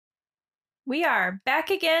We are back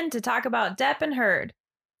again to talk about Depp and Heard.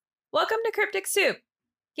 Welcome to Cryptic Soup.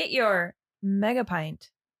 Get your mega pint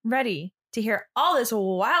ready to hear all this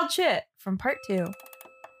wild shit from part 2.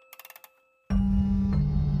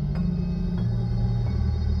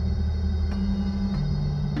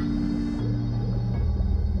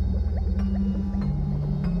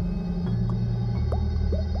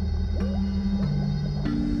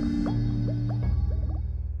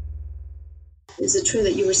 Is it true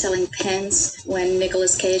that you were selling pens when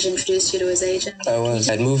Nicolas Cage introduced you to his agent? I was.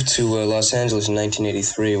 I'd moved to Los Angeles in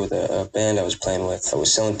 1983 with a band I was playing with. I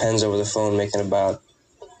was selling pens over the phone, making about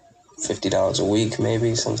 $50 a week,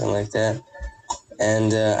 maybe, something like that.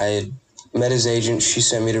 And I had met his agent. She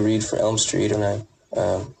sent me to read for Elm Street, and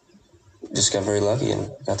I just got very lucky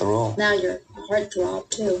and got the role. Now you're a heartthrob,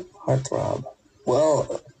 too. Heartthrob.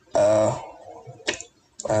 Well,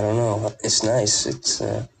 I don't know. It's nice.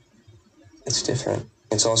 It's different.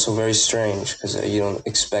 It's also very strange because you don't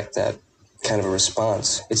expect that kind of a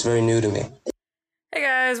response. It's very new to me. Hey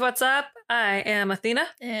guys, what's up? I am Athena.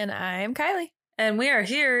 And I'm Kylie. And we are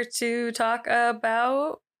here to talk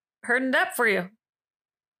about Heard and Depp for you.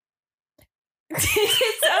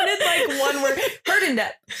 It sounded like one word. Heard and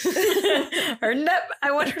Depp. Heard and Depp.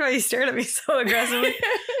 I wondered why you stared at me so aggressively.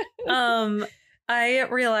 I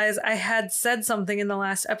realized I had said something in the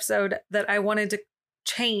last episode that I wanted to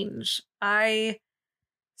change. I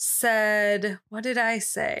said, what did I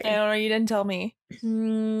say? I don't know. You didn't tell me.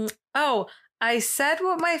 I said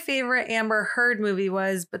what my favorite Amber Heard movie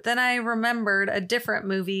was, but then I remembered a different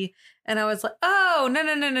movie and I was like, oh,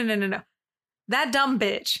 no. That dumb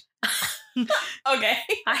bitch. Okay.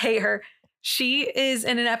 I hate her. She is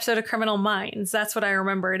in an episode of Criminal Minds. That's what I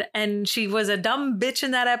remembered. And she was a dumb bitch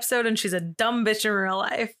in that episode and she's a dumb bitch in real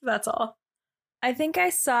life. That's all. I think I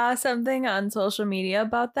saw something on social media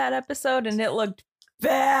about that episode and it looked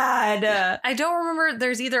bad. I don't remember.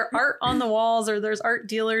 There's either art on the walls or there's art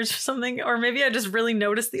dealers or something, or maybe I just really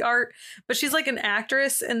noticed the art. But she's like an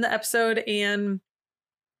actress in the episode, and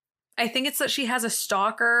I think it's that she has a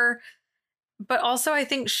stalker, but also I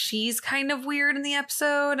think she's kind of weird in the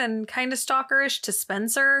episode and kind of stalkerish to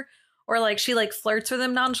Spencer, or like she like flirts with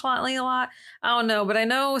him nonchalantly a lot. I don't know, but I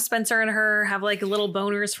know Spencer and her have like little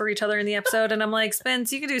boners for each other in the episode, and I'm like,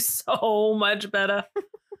 Spence, you could do so much better.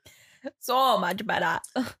 So much better.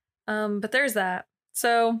 But there's that.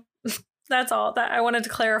 So that's all that I wanted to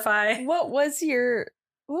clarify. What was your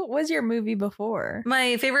movie before?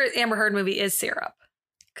 My favorite Amber Heard movie is Syrup.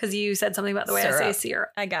 Because you said something about the way Syrup. I say syrup.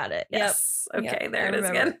 I got it. Yes. Yep. Okay, Yep. there it is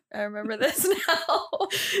again. I remember this now.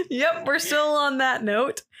 Yep, we're still on that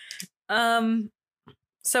note.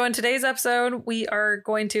 So in today's episode, we are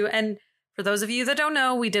going to, and for those of you that don't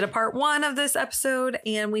know, we did a part 1 of this episode,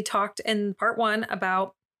 and we talked in part 1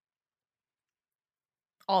 about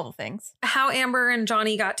all the things. How Amber and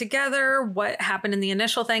Johnny got together, what happened in the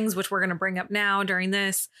initial things, which we're going to bring up now during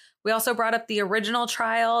this. We also brought up the original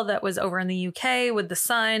trial that was over in the UK with The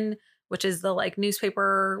Sun, which is the like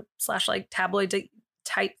newspaper / like tabloid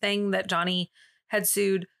type thing that Johnny had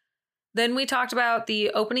sued. Then we talked about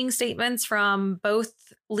the opening statements from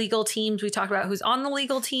both legal teams. We talked about who's on the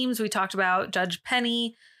legal teams. We talked about Judge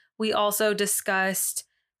Penny. We also discussed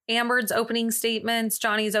Amber's opening statements,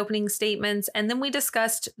 Johnny's opening statements, and then we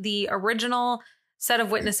discussed the original set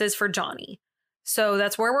of witnesses for Johnny. So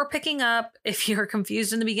that's where we're picking up. If you're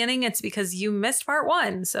confused in the beginning, it's because you missed part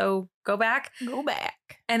 1. So go back.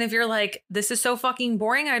 And if you're like, this is so fucking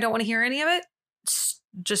boring, I don't want to hear any of it,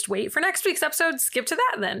 just wait for next week's episode. Skip to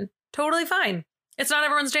that then. Totally fine. It's not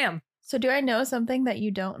everyone's jam. So do I know something that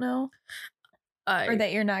you don't know? Or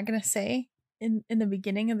that you're not going to say in the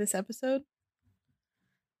beginning of this episode?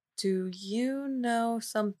 Do you know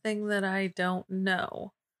something that I don't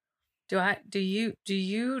know? Do I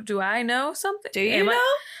know something? Do you know?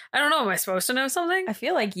 I don't know. Am I supposed to know something? I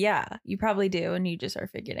feel like, yeah, you probably do. And you just are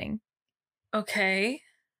forgetting. Okay.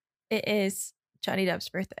 It is Johnny Depp's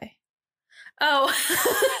birthday. Oh,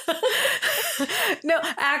 no,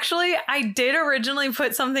 actually, I did originally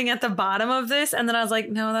put something at the bottom of this. And then I was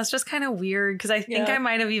like, no, that's just kind of weird. Because I think I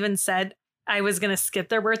might have even said I was going to skip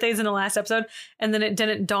their birthdays in the last episode. And then it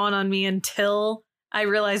didn't dawn on me until I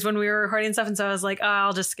realized when we were recording stuff. And so I was like, oh,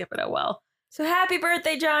 I'll just skip it. Oh, well. So happy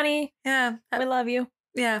birthday, Johnny. Yeah. We love you.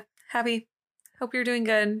 Yeah. Happy. Hope you're doing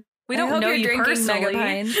good. We I don't hope know you're you drinking personally. Mega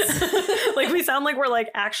Pines. Like we sound like we're like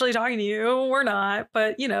actually talking to you. We're not.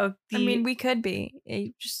 But, you know. I mean, we could be.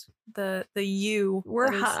 Just the you.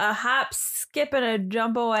 We're a hop, skip, and a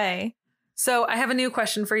jump away. So I have a new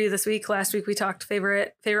question for you this week. Last week we talked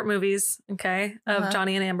favorite movies, okay, of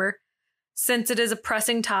Johnny and Amber. Since it is a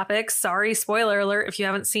pressing topic, sorry, spoiler alert if you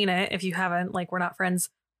haven't seen it. If you haven't, like, we're not friends.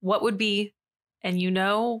 What would be And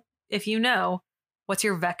if you know, what's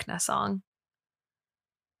your Vecna song?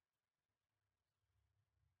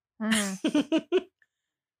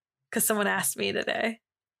 Because someone asked me today.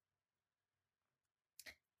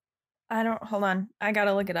 Hold on. I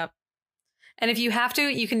gotta look it up. And if you have to,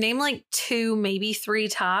 you can name like 2, maybe 3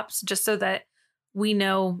 tops, just so that we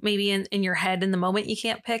know maybe in your head in the moment you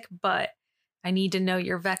can't pick, but I need to know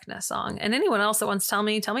your Vecna song. And anyone else that wants to tell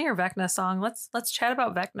me your Vecna song. Let's chat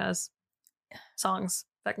about Vecna's songs.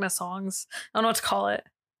 Vecna songs. I don't know what to call it.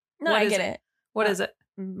 No, I get it. What is it?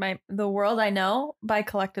 The World I Know by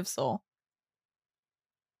Collective Soul.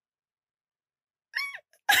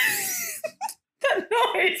 That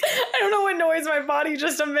noise. I don't know what noise my body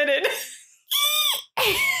just emitted.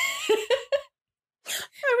 I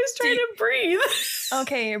was trying to breathe.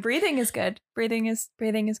 Okay, breathing is good. Breathing is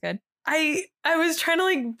good. I was trying to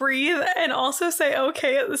like breathe and also say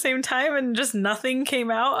okay at the same time, and just nothing came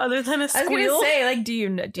out other than a squeal. I was gonna say, like, do you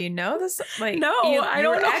know this? Like, no, I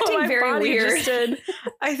don't know. Acting my very body weird. Just did.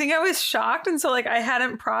 I think I was shocked, and so like I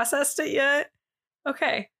hadn't processed it yet.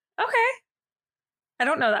 Okay. I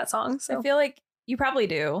don't know that song. So I feel like you probably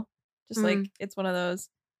do. Just like it's one of those.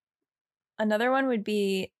 Another one would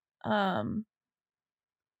be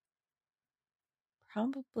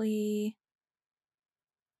probably.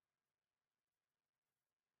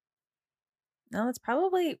 No, that's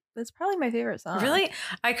probably my favorite song. Really?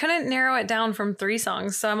 I couldn't narrow it down from 3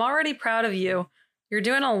 songs, so I'm already proud of you. You're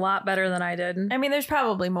doing a lot better than I did. I mean, there's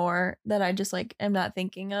probably more that I just like am not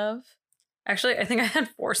thinking of. Actually, I think I had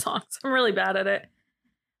 4 songs. I'm really bad at it.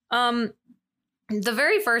 The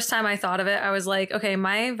very first time I thought of it, I was like, okay,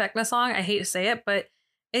 my Vecna song, I hate to say it, but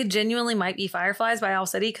it genuinely might be Fireflies by Owl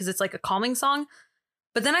City because it's like a calming song.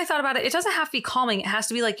 But then I thought about it. It doesn't have to be calming. It has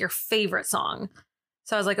to be like your favorite song.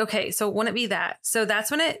 So I was like, okay, so wouldn't it be that? So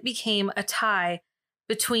that's when it became a tie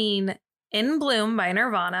between In Bloom by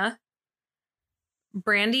Nirvana,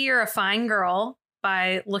 Brandy, You're a Fine Girl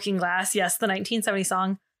by Looking Glass. Yes, the 1970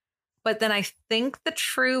 song. But then I think the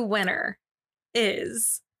true winner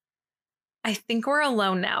is I Think We're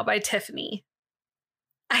Alone Now by Tiffany.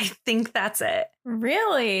 I think that's it.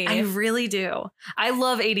 Really? I really do. I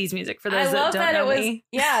love 80s music for those that don't know me.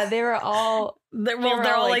 Yeah, they were all they're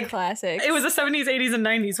all like classics. It was the 70s, 80s, and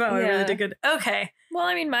 90s. Wow, I really did good. Okay. Well,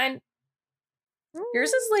 I mean, mine.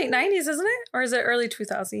 Yours is late 90s, isn't it? Or is it early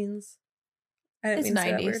 2000s? It's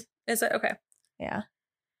 90s. Is it? Okay. Yeah.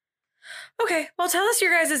 Okay. Well, tell us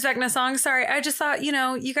your guys' Vecna song. Sorry, I just thought,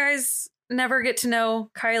 you guys never get to know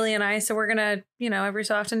Kylie and I, so we're gonna, every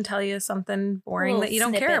so often tell you something boring that you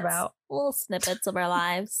don't care about. Little snippets of our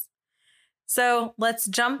lives. So let's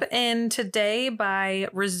jump in today by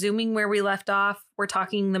resuming where we left off. We're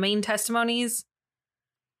talking the main testimonies.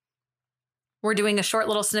 We're doing a short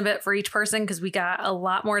little snippet for each person because we got a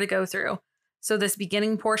lot more to go through. So this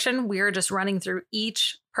beginning portion, we are just running through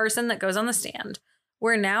each person that goes on the stand.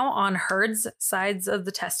 We're now on Heard's sides of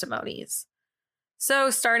the testimonies.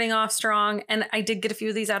 So starting off strong, and I did get a few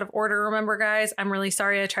of these out of order, remember, guys? I'm really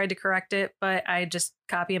sorry I tried to correct it, but I just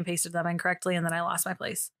copy and pasted them incorrectly, and then I lost my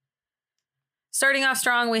place. Starting off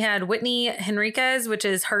strong, we had Whitney Henriquez, which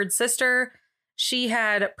is Heard's sister. She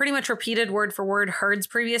had pretty much repeated word for word Heard's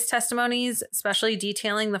previous testimonies, especially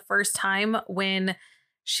detailing the first time when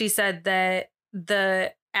she said that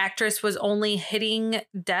the actress was only hitting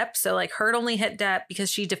Depp. So like Heard only hit Depp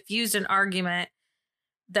because she diffused an argument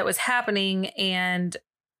that was happening, and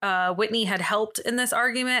Whitney had helped in this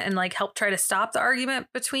argument and like helped try to stop the argument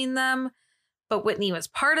between them. But Whitney was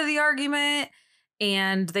part of the argument,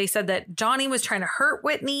 and they said that Johnny was trying to hurt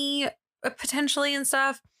Whitney potentially and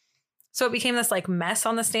stuff. So it became this like mess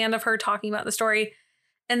on the stand of her talking about the story.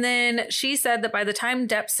 And then she said that by the time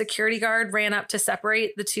Depp's security guard ran up to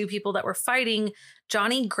separate the 2 people that were fighting,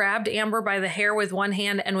 Johnny grabbed Amber by the hair with one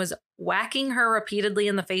hand and was whacking her repeatedly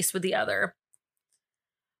in the face with the other.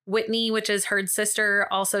 Whitney, which is Heard's sister,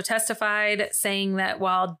 also testified, saying that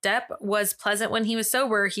while Depp was pleasant when he was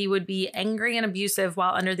sober, he would be angry and abusive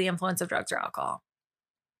while under the influence of drugs or alcohol.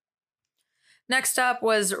 Next up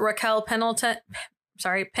was Raquel Pennington.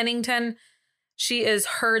 She is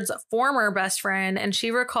Heard's former best friend, and she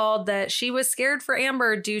recalled that she was scared for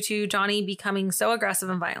Amber due to Johnny becoming so aggressive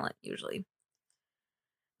and violent, usually.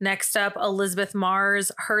 Next up, Elizabeth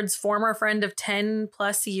Mars, Heard's former friend of 10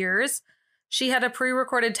 plus years. She had a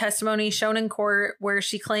pre-recorded testimony shown in court where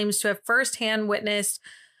she claims to have firsthand witnessed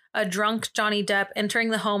a drunk Johnny Depp entering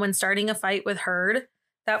the home and starting a fight with Heard.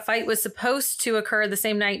 That fight was supposed to occur the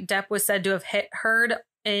same night Depp was said to have hit Heard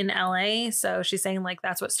in LA. So she's saying like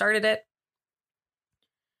that's what started it.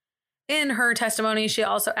 In her testimony, she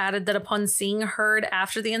also added that upon seeing Heard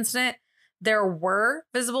after the incident, there were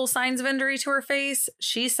visible signs of injury to her face.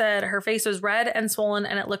 She said her face was red and swollen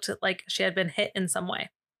and it looked like she had been hit in some way.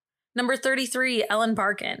 Number 33, Ellen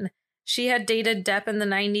Barkin. She had dated Depp in the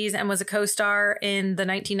 90s and was a co-star in the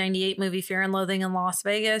 1998 movie Fear and Loathing in Las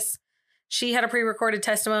Vegas. She had a pre-recorded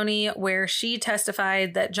testimony where she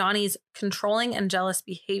testified that Johnny's controlling and jealous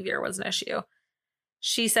behavior was an issue.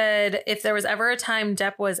 She said if there was ever a time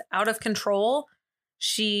Depp was out of control,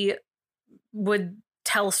 she would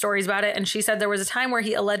tell stories about it. And she said there was a time where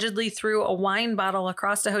he allegedly threw a wine bottle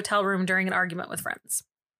across a hotel room during an argument with friends.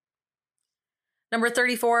 Number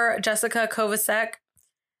 34, Jessica Kovacek.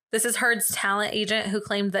 This is Heard's talent agent who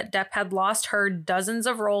claimed that Depp had lost Heard dozens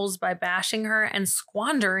of roles by bashing her and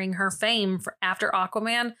squandering her fame after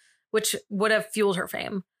Aquaman, which would have fueled her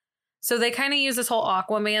fame. So they kind of use this whole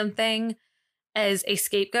Aquaman thing as a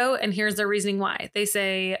scapegoat. And here's their reasoning why. They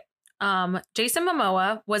say Jason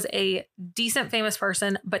Momoa was a decent famous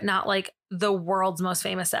person, but not like the world's most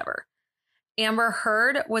famous ever. Amber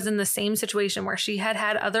Heard was in the same situation where she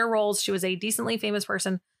had other roles. She was a decently famous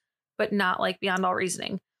person, but not like beyond all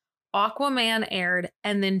reasoning. Aquaman aired,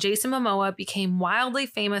 and then Jason Momoa became wildly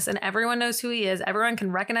famous, and everyone knows who he is. Everyone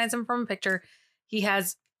can recognize him from a picture. He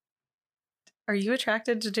has... Are you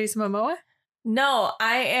attracted to Jason Momoa? No,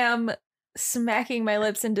 I am smacking my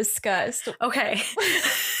lips in disgust. Okay.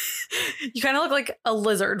 You kind of look like a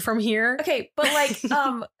lizard from here. Okay, but like,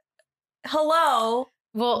 hello,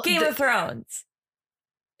 well, Game of Thrones.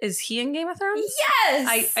 Is he in Game of Thrones?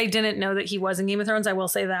 Yes! I didn't know that he was in Game of Thrones. I will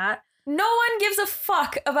say that. No one gives a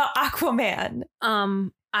fuck about Aquaman.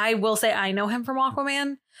 I will say I know him from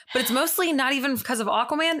Aquaman, but it's mostly not even because of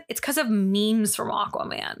Aquaman. It's because of memes from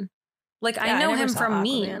Aquaman. Like, Yeah, I know I never him saw from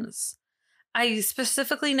Aquaman. memes. I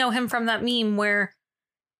specifically know him from that meme where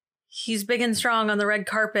he's big and strong on the red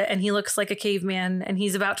carpet and he looks like a caveman and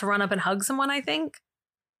he's about to run up and hug someone, I think.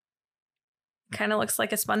 Kind of looks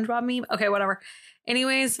like a SpongeBob meme. Okay, whatever.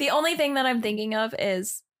 Anyways. The only thing that I'm thinking of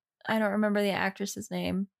is, I don't remember the actress's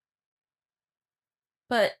name,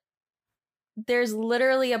 but there's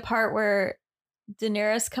literally a part where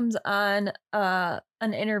Daenerys comes on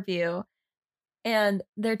an interview and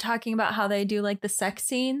they're talking about how they do like the sex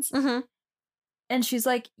scenes. Mm-hmm. And she's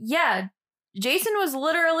like, yeah, Jason was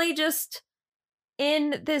literally just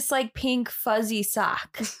in this like pink fuzzy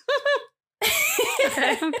sock.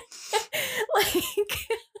 Okay. Like,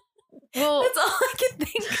 Well, that's all I can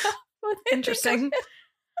think of. when I think interesting.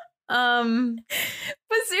 of it.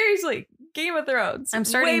 But seriously, Game of Thrones. I'm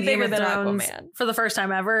starting way Game bigger of than Thrones Aquaman. for the first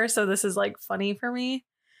time ever, so this is like funny for me.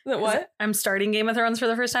 What? I'm starting Game of Thrones for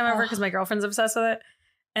the first time ever because my girlfriend's obsessed with it.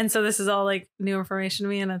 And so this is all like new information to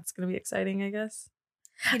me and it's going to be exciting, I guess.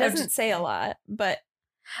 He doesn't say a lot, but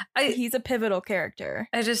he's a pivotal character.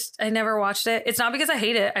 I never watched it. It's not because I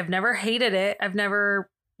hate it. I've never hated it. I've never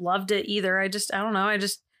loved it either. I don't know.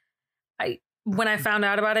 When I found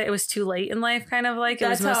out about it, it was too late in life, kind of like.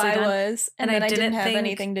 That's it was mostly how I done. was. And then I didn't have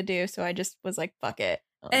anything to do, so I just was like, fuck it.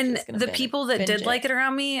 And the people that did like it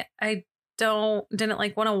around me, I didn't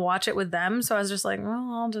like want to watch it with them. So I was just like,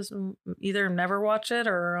 well, I'll just either never watch it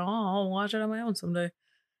or I'll watch it on my own someday.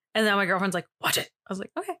 And then my girlfriend's like, watch it. I was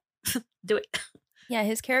like, okay, do it. Yeah,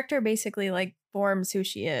 his character basically like forms who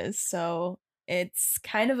she is. So it's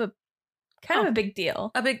kind of a big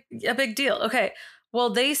deal. A big deal. Okay. Well,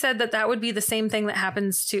 they said that would be the same thing that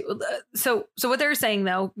happens to. So what they're saying,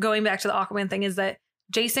 though, going back to the Aquaman thing, is that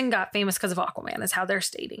Jason got famous because of Aquaman, is how they're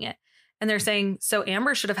stating it. And they're saying, so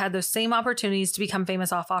Amber should have had those same opportunities to become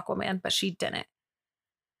famous off Aquaman, but she didn't.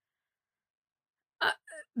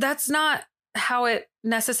 That's not how it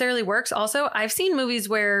necessarily works. Also, I've seen movies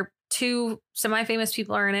where two semi-famous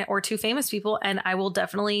people are in it or two famous people, and I will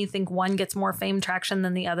definitely think one gets more fame traction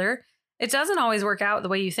than the other. It doesn't always work out the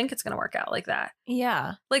way you think it's going to work out like that.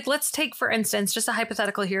 Yeah. Like, let's take, for instance, just a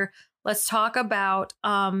hypothetical here. Let's talk about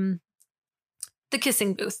The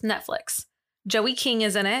Kissing Booth, Netflix. Joey King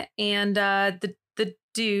is in it, and the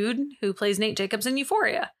dude who plays Nate Jacobs in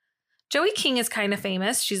Euphoria. Joey King is kind of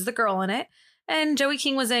famous. She's the girl in it. And Joey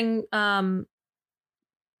King was in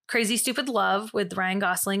Crazy Stupid Love with Ryan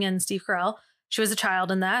Gosling and Steve Carell. She was a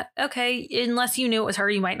child in that. Okay, unless you knew it was her,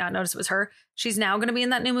 you might not notice it was her. She's now going to be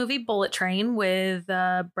in that new movie, Bullet Train, with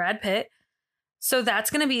Brad Pitt. So that's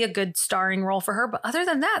going to be a good starring role for her. But other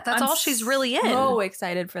than that, that's all she's really in. So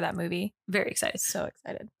excited for that movie. Very excited. So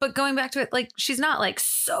excited. But going back to it, like, she's not like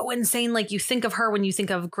so insane like you think of her when you think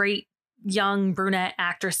of great young brunette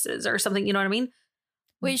actresses or something. You know what I mean?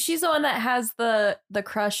 Wait, she's the one that has the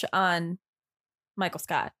crush on Michael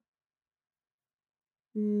Scott.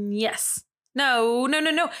 Yes. No.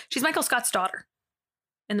 She's Michael Scott's daughter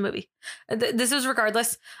in the movie. This is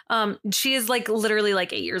regardless. She is like literally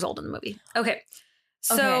like 8 years old in the movie. Okay.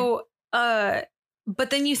 So, but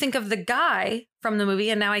then you think of the guy from the movie,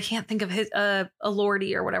 and now I can't think of his,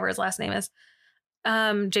 Elordi or whatever his last name is.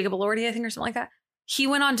 Jacob Elordi, I think, or something like that. He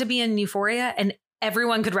went on to be in Euphoria, and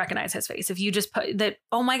everyone could recognize his face. If you just put that,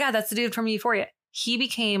 oh my God, that's the dude from Euphoria. He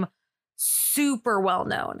became super well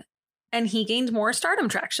known, and he gained more stardom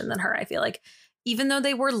traction than her, I feel like, even though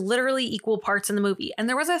they were literally equal parts in the movie. And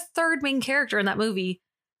there was a third main character in that movie,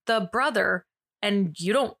 the brother, and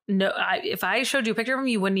you don't know. If I showed you a picture of him,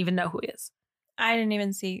 you wouldn't even know who he is. I didn't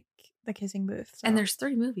even see The Kissing Booth. So. And there's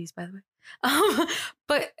 3 movies, by the way.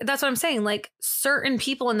 But that's what I'm saying. Like, certain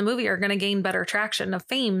people in the movie are going to gain better traction of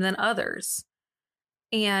fame than others.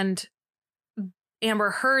 And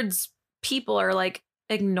Amber Heard's people are like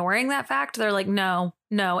ignoring that fact. They're like, no,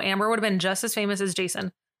 Amber would have been just as famous as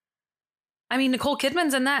Jason. I mean, Nicole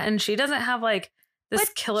Kidman's in that, and she doesn't have like this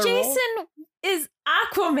killer role. Jason is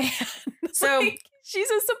Aquaman. So like,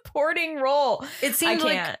 she's a supporting role. It seemed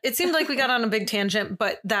like we got on a big tangent,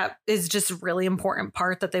 but that is just a really important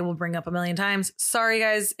part that they will bring up a million times. Sorry,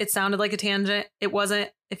 guys. It sounded like a tangent. It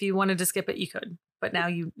wasn't. If you wanted to skip it, you could. But now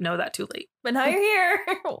you know that too late. But now you're here.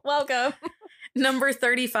 Welcome. Number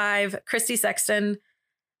 35, Christy Sexton.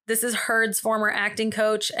 This is Heard's former acting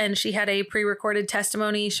coach, and she had a pre-recorded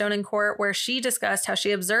testimony shown in court where she discussed how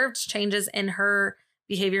she observed changes in her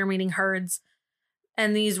behavior, meaning Heard's.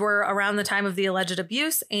 And these were around the time of the alleged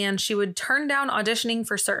abuse, and she would turn down auditioning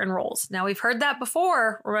for certain roles. Now, we've heard that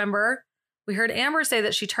before, remember? We heard Amber say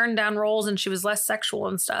that she turned down roles and she was less sexual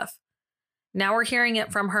and stuff. Now we're hearing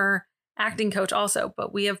it from her acting coach also,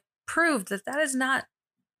 but we have proved that that is not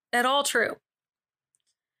at all true.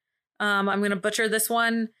 I'm going to butcher this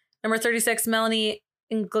one. Number 36, Melanie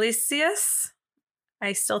Iglesias.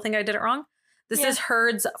 I still think I did it wrong. This is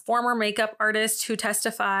Heard's former makeup artist who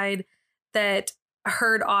testified that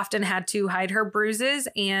Heard often had to hide her bruises,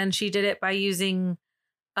 and she did it by using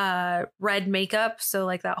red makeup. So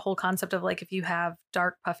like that whole concept of like, if you have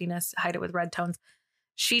dark puffiness, hide it with red tones.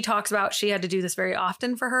 She talks about she had to do this very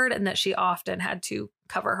often for Heard, and that she often had to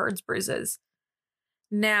cover Heard's bruises.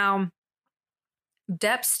 Now,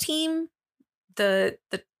 Depp's team, the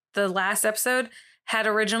last episode, had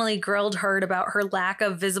originally grilled Heard about her lack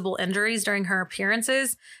of visible injuries during her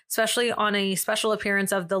appearances, especially on a special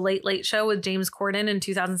appearance of The Late Late Show with James Corden in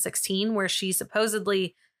 2016, where she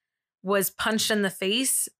supposedly was punched in the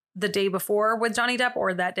face the day before with Johnny Depp,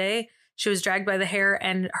 or that day. She was dragged by the hair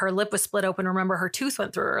and her lip was split open. Remember, her tooth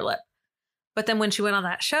went through her lip. But then when she went on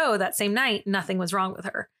that show that same night, nothing was wrong with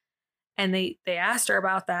her. And they asked her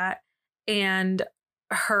about that. And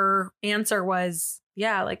her answer was,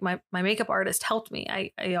 yeah, like my makeup artist helped me.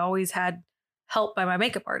 I always had help by my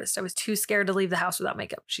makeup artist. I was too scared to leave the house without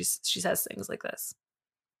makeup. She says things like this.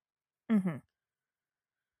 Mm-hmm.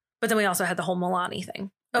 But then we also had the whole Milani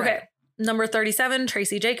thing. Okay. Right. Number 37,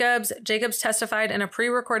 Tracy Jacobs. Jacobs testified in a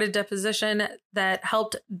pre-recorded deposition that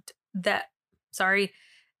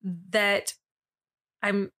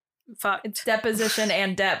It's deposition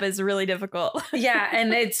and Depp is really difficult. Yeah,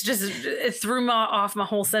 and it threw me off my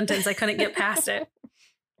whole sentence. I couldn't get past it.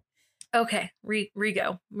 Okay,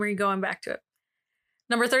 re-go. We're going back to it.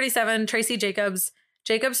 Number 37, Tracy Jacobs.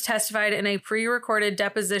 Jacobs testified in a pre-recorded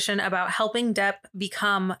deposition about helping Depp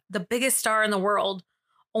become the biggest star in the world,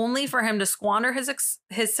 only for him to squander his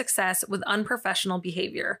success with unprofessional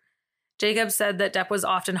behavior. Jacobs said that Depp was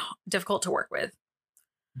often difficult to work with.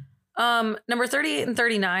 Number 38 and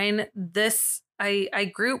 39, this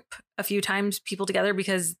I group a few times people together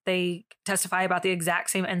because they testify about the exact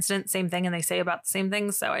same incident, same thing, and they say about the same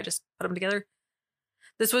things. So I just put them together.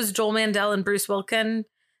 This was Joel Mandel and Bruce Wilkin.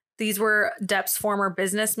 These were Depp's former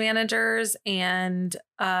business managers, and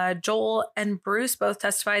Joel and Bruce both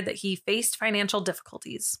testified that he faced financial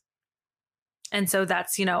difficulties. And so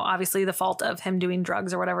that's, obviously the fault of him doing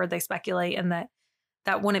drugs or whatever they speculate, and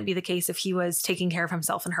that wouldn't be the case if he was taking care of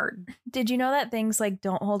himself and Heard. Did you know that things like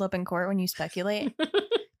don't hold up in court when you speculate?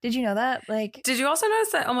 Did you know that? Like, did you also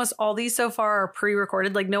notice that almost all these so far are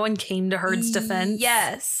pre-recorded? Like, no one came to Heard's defense.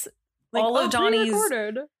 Yes. Like, all of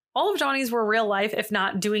Johnny's were real life, if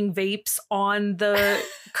not doing vapes on the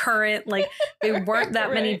current, like they weren't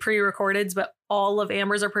that many pre-recordeds, but all of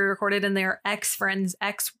Amber's are pre-recorded, and they're ex-friends,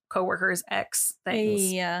 ex-coworkers,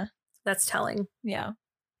 ex-things. Yeah. That's telling. Yeah.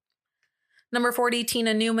 Number 40,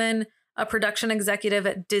 Tina Newman, a production executive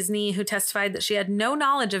at Disney who testified that she had no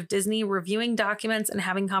knowledge of Disney reviewing documents and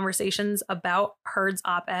having conversations about Heard's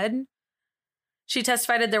op-ed. She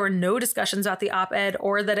testified that there were no discussions about the op-ed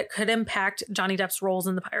or that it could impact Johnny Depp's roles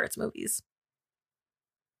in the Pirates movies.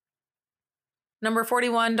 Number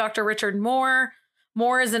 41, Dr. Richard Moore,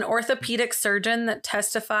 Moore is an orthopedic surgeon that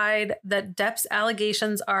testified that Depp's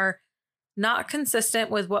allegations are not consistent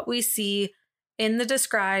with what we see in the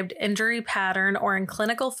described injury pattern or in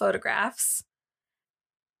clinical photographs.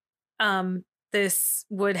 This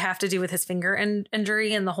would have to do with his finger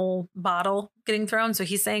injury and the whole bottle getting thrown. So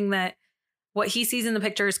he's saying that what he sees in the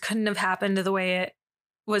pictures couldn't have happened the way it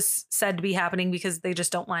was said to be happening because they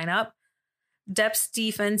just don't line up. Depp's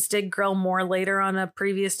defense did grill Moore later on a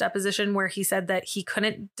previous deposition where he said that he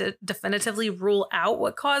couldn't definitively rule out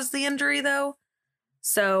what caused the injury, though.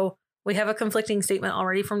 So we have a conflicting statement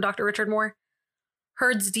already from Dr. Richard Moore.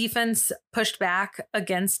 Heard's defense pushed back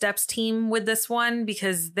against Depp's team with this one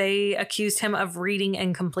because they accused him of reading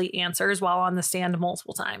incomplete answers while on the stand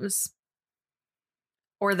multiple times.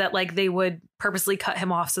 Or that like they would purposely cut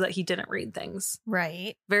him off so that he didn't read things.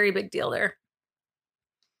 Right. Very big deal there.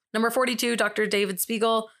 Number 42, Dr. David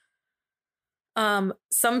Spiegel. Some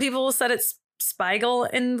people said it's Spiegel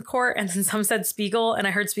in court and then some said Spiegel, and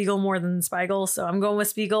I heard Spiegel more than Spiegel, so I'm going with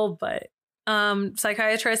Spiegel. But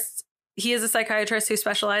psychiatrist, he is a psychiatrist who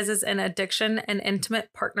specializes in addiction and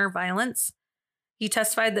intimate partner violence. He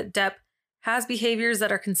testified that Depp has behaviors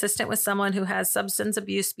that are consistent with someone who has substance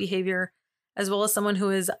abuse behavior, as well as someone who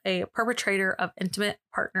is a perpetrator of intimate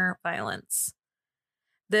partner violence.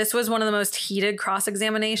 This was one of the most heated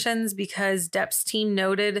cross-examinations because Depp's team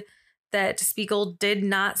noted that Spiegel did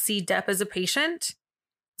not see Depp as a patient.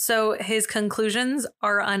 So his conclusions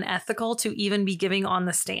are unethical to even be giving on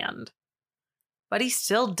the stand. But he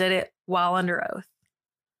still did it while under oath.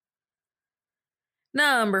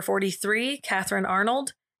 Number 43, Catherine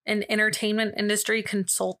Arnold, an entertainment industry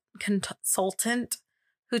consultant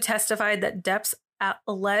who testified that Depp's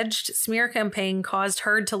alleged smear campaign caused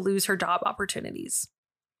Heard to lose her job opportunities.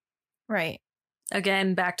 Right.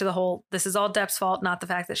 Again, back to the whole, this is all Depp's fault, not the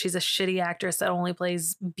fact that she's a shitty actress that only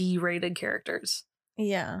plays B-rated characters.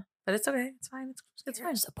 Yeah. But it's okay. It's fine. It's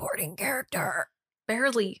fine. Supporting character.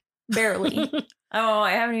 Barely. Oh,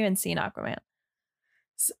 I haven't even seen Aquaman.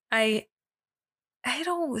 I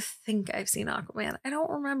don't think I've seen Aquaman. I don't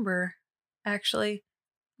remember, actually.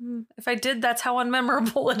 If I did, that's how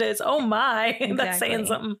unmemorable it is. Oh my, Exactly. That's saying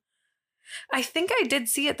something. I think I did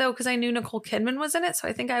see it though, because I knew Nicole Kidman was in it. So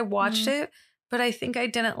I think I watched it, but I think I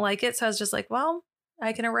didn't like it. So I was just like, well,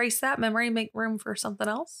 I can erase that memory, make room for something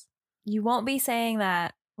else. You won't be saying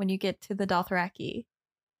that when you get to the Dothraki.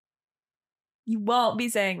 You won't be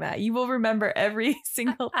saying that. You will remember every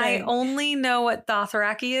single thing. I only know what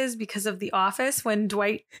Dothraki is because of The Office when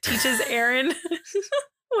Dwight teaches Aaron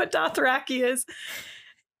what Dothraki is.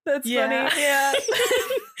 That's funny. Yeah.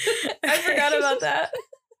 I forgot about that.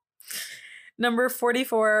 Number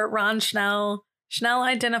 44, Ron Schnell. Schnell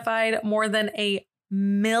identified more than 1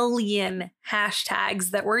 million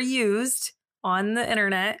hashtags that were used on the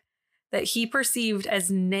internet that he perceived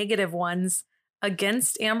as negative ones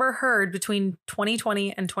against Amber Heard between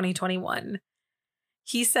 2020 and 2021.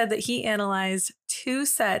 He said that he analyzed 2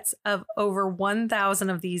 sets of over 1,000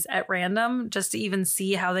 of these at random just to even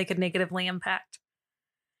see how they could negatively impact.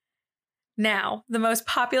 Now, the most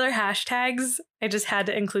popular hashtags, I just had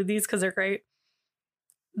to include these because they're great.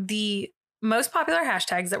 The most popular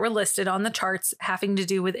hashtags that were listed on the charts having to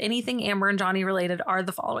do with anything Amber and Johnny related are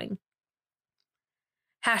the following.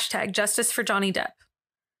 Hashtag justice for Johnny Depp.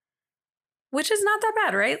 Which is not that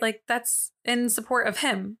bad, right? Like, that's in support of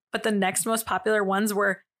him. But the next most popular ones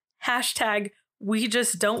were hashtag we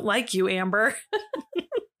just don't like you, Amber.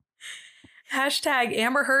 Hashtag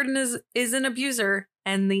Amber Heard is an abuser.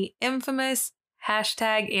 And the infamous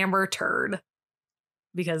hashtag Amber Turd.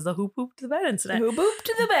 Because the who pooped the bed incident. Who pooped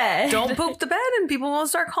the bed? Don't poop the bed and people won't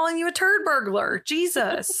start calling you a turd burglar.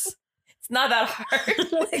 Jesus. It's not that hard.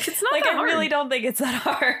 It's not like, that I hard. really don't think it's that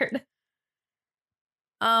hard.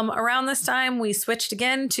 Around this time, we switched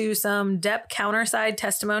again to some Depp counterside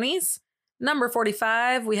testimonies. Number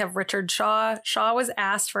 45, we have Richard Shaw. Shaw was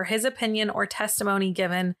asked for his opinion or testimony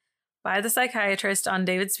given by the psychiatrist on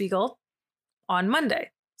David Spiegel on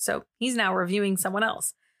Monday. So he's now reviewing someone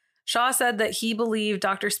else. Shaw said that he believed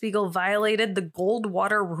Dr. Spiegel violated the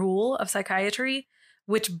Goldwater rule of psychiatry,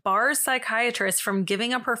 which bars psychiatrists from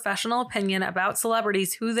giving a professional opinion about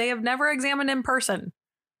celebrities who they have never examined in person.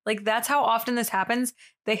 Like, that's how often this happens.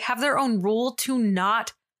 They have their own rule to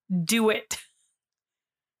not do it.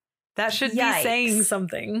 That should be saying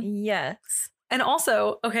something. Yes. And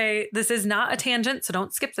also, okay, this is not a tangent, so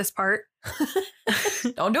don't skip this part.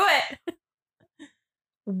 Don't do it.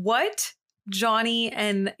 What Johnny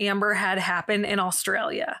and Amber had happen in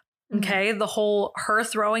Australia. Okay. The whole her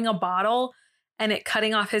throwing a bottle and it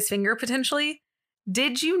cutting off his finger potentially.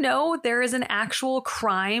 Did you know there is an actual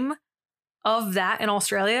crime of that in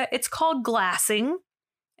Australia. It's called glassing.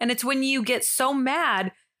 And it's when you get so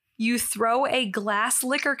mad, you throw a glass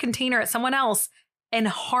liquor container at someone else and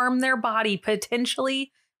harm their body,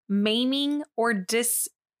 potentially maiming or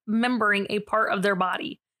dismembering a part of their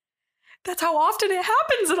body. That's how often it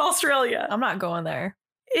happens in Australia. I'm not going there.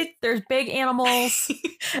 There's big animals,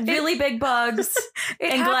 really big bugs,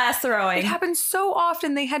 and glass throwing. It happens so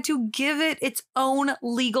often they had to give it its own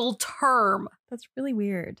legal term. That's really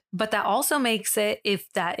weird. But that also makes it,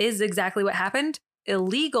 if that is exactly what happened,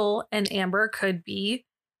 illegal, and Amber could be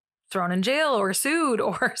thrown in jail or sued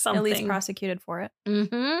or something. At least prosecuted for it.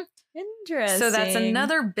 Mm-hmm. Interesting. So that's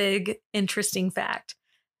another big, interesting fact.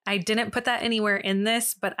 I didn't put that anywhere in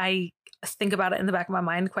this, but I think about it in the back of my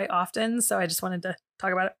mind quite often. So I just wanted to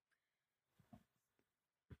talk about it.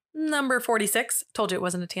 Number 46. Told you it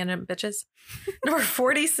wasn't a tangent, bitches. Number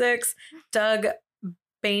 46, Doug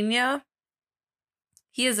Bania.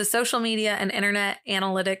 He is a social media and internet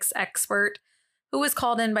analytics expert who was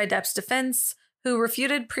called in by Depp's defense, who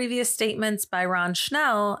refuted previous statements by Ron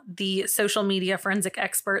Schnell, the social media forensic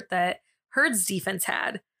expert that Heard's defense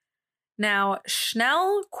had. Now,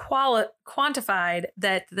 Schnell quantified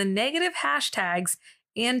that the negative hashtags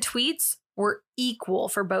and tweets were equal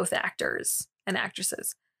for both actors and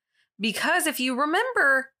actresses. Because if you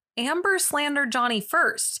remember, Amber slandered Johnny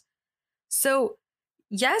first. So,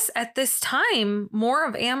 yes, at this time, more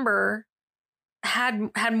of Amber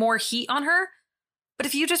had more heat on her. But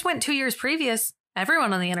if you just went 2 years previous,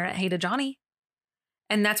 everyone on the internet hated Johnny.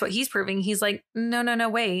 And that's what he's proving. He's like, no,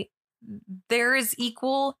 wait. There is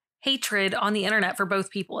equal hatred on the internet for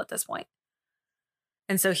both people at this point.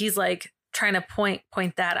 And so he's like trying to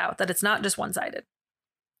point that out, that it's not just one-sided.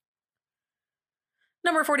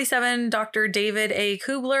 Number 47, Dr. David A.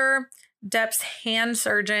 Kubler, Depp's hand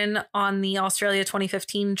surgeon on the Australia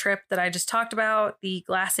 2015 trip that I just talked about, the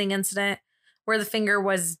glassing incident where the finger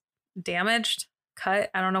was damaged,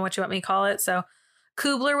 cut. I don't know what you want me to call it. So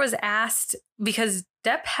Kubler was asked, because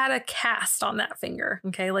Depp had a cast on that finger,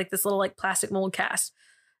 okay, like this little like plastic mold cast.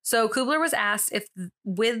 So Kubler was asked if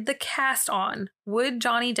with the cast on, would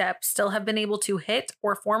Johnny Depp still have been able to hit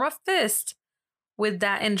or form a fist with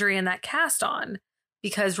that injury and that cast on?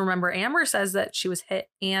 Because remember, Amber says that she was hit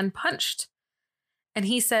and punched. And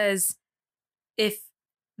he says, if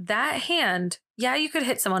that hand, yeah, you could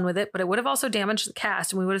hit someone with it, but it would have also damaged the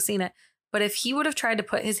cast and we would have seen it. But if he would have tried to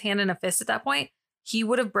put his hand in a fist at that point, he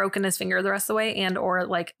would have broken his finger the rest of the way and or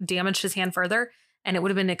like damaged his hand further. And it would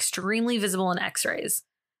have been extremely visible in x-rays.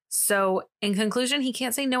 So in conclusion, he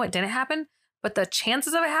can't say no, it didn't happen, but the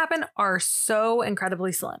chances of it happen are so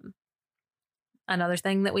incredibly slim. Another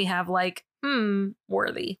thing that we have like,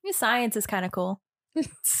 worthy. Science is kind of cool.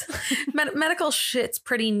 Medical shit's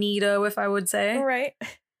pretty neato, if I would say. All right.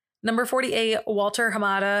 Number 48, Walter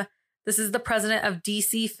Hamada. This is the president of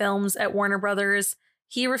DC Films at Warner Brothers.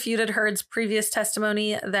 He refuted Heard's previous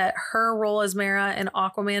testimony that her role as Mera in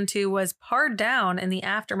Aquaman 2 was pared down in the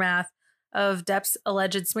aftermath of Depp's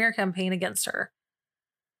alleged smear campaign against her.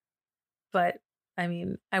 But I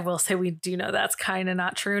mean, I will say we do know that's kind of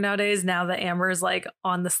not true nowadays. Now that Amber's like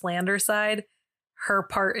on the slander side, her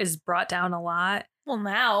part is brought down a lot. Well,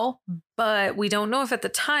 now. But we don't know if at the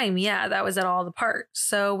time, that was at all the part.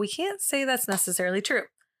 So we can't say that's necessarily true.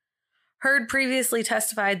 Heard previously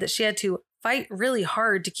testified that she had to fight really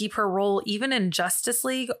hard to keep her role even in Justice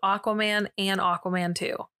League, Aquaman, and Aquaman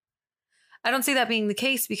 2. I don't see that being the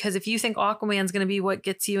case because if you think Aquaman's going to be what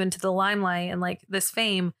gets you into the limelight and like this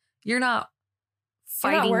fame, you're not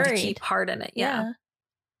fighting to keep hard in it. Yeah.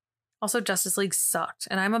 Also, Justice League sucked.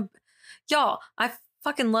 And I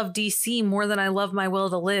fucking love DC more than I love My Will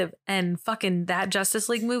to Live. And fucking that Justice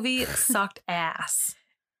League movie sucked ass.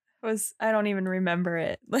 I don't even remember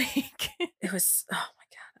it. Like it was, oh my God.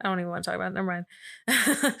 I don't even want to talk about it. Never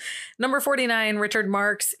mind. Number 49, Richard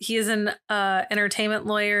Marks. He is an entertainment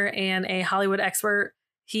lawyer and a Hollywood expert.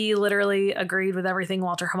 He literally agreed with everything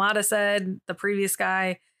Walter Hamada said, the previous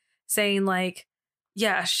guy, saying like,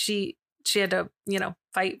 yeah, she had to,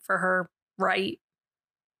 fight for her right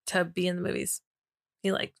to be in the movies.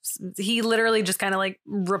 He literally just kind of like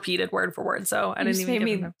repeated word for word. So I didn't even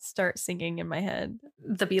made me start singing in my head.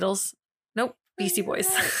 The Beatles. Nope. Beastie Boys.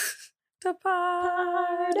 To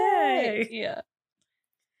party. Yeah.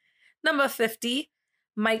 Number 50,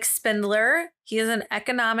 Mike Spindler. He is an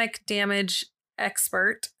economic damage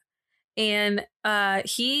expert. And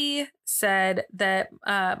he said that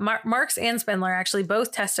Marks and Spindler actually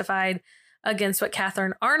both testified against what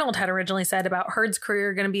Catherine Arnold had originally said about Heard's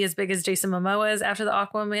career going to be as big as Jason Momoa's after the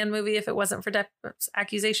Aquaman movie if it wasn't for Depp's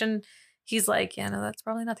accusation. He's like, yeah, no, that's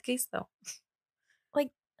probably not the case, though. Like,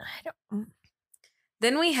 I don't...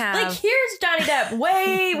 Then we have Like, here's Johnny Depp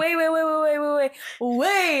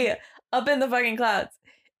way up in the fucking clouds.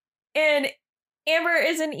 And Amber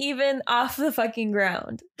isn't even off the fucking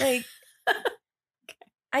ground. Like,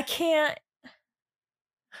 I can't.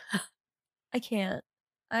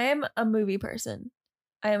 I am a movie person.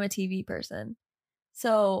 I am a TV person.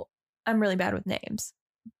 So I'm really bad with names.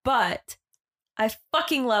 But I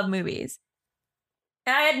fucking love movies.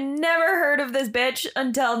 And I had never heard of this bitch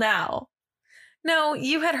until now. No,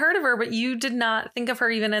 you had heard of her, but you did not think of her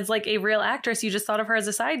even as like a real actress. You just thought of her as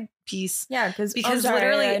a side piece. Yeah, because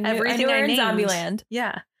literally everything I named. Zombieland.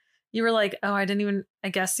 Yeah. You were like, oh, I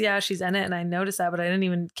guess, yeah, she's in it. And I noticed that, but I didn't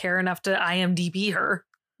even care enough to IMDb her.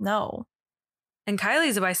 No. And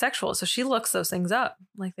Kylie's a bisexual, so she looks those things up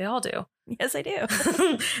like they all do. Yes, I do.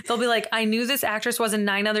 They'll be like, I knew this actress was in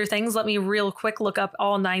 9 other things. Let me real quick look up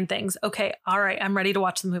all 9 things. Okay. All right. I'm ready to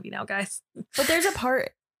watch the movie now, guys. But there's a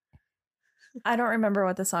part. I don't remember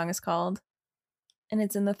what the song is called. And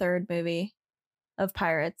it's in the 3rd movie of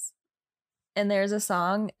Pirates. And there's a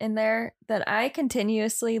song in there that I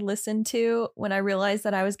continuously listened to when I realized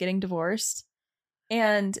that I was getting divorced.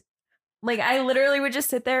 And like, I literally would just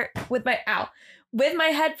sit there with my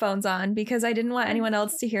headphones on because I didn't want anyone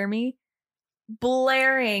else to hear me,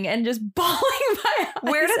 blaring and just bawling my eyes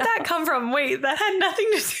Where did that out. come from? Wait, that had nothing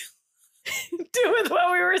to do with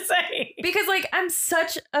what we were saying. Because like, I'm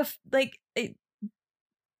such a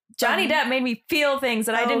Johnny Depp made me feel things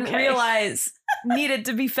that I didn't Okay. realize needed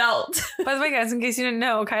to be felt. By the way, guys, in case you didn't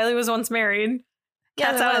know, Kylie was once married. Yeah,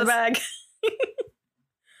 Cat's that out of the was. bag.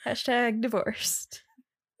 Hashtag divorced.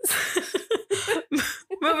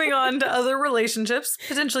 Moving on to other relationships,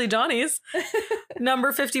 potentially Johnny's.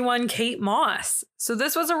 Number 51, Kate Moss. So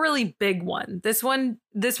this was a really big one. This one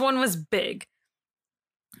was big.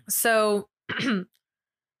 So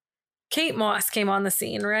Kate Moss came on the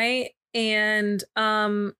scene, right? And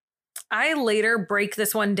I later break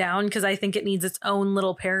this one down because I think it needs its own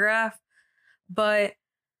little paragraph. But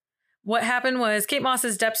what happened was Kate Moss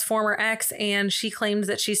is Depp's former ex, and she claimed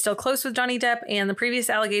that she's still close with Johnny Depp, and the previous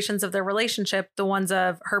allegations of their relationship, the ones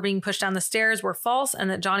of her being pushed down the stairs, were false, and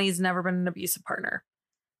that Johnny's never been an abusive partner.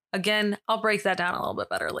 Again, I'll break that down a little bit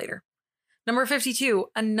better later. Number 52,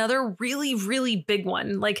 another really, really big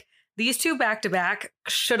one. Like, these two back-to-back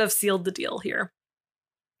should have sealed the deal here.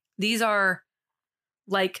 These are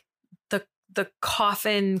like the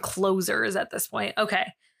coffin closers at this point.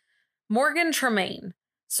 Okay. Morgan Tremaine.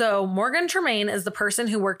 So Morgan Tremaine is the person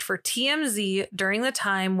who worked for TMZ during the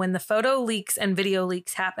time when the photo leaks and video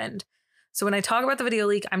leaks happened. So when I talk about the video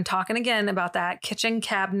leak, I'm talking again about that kitchen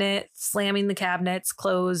cabinet, slamming the cabinets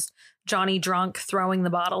closed, Johnny drunk, throwing the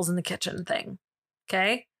bottles in the kitchen thing.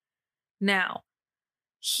 Okay. Now,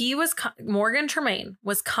 Morgan Tremaine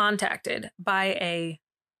was contacted by a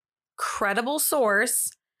credible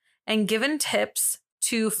source and given tips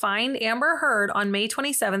to find Amber Heard on May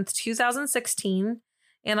 27th, 2016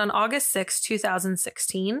 and on August 6th,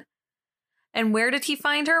 2016. And where did he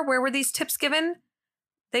find her? Where were these tips given?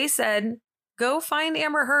 They said, go find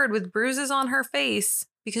Amber Heard with bruises on her face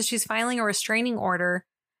because she's filing a restraining order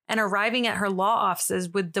and arriving at her law offices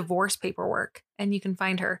with divorce paperwork, and you can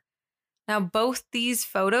find her. Now, both these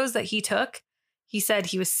photos that he took, he said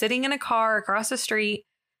he was sitting in a car across the street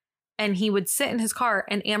and he would sit in his car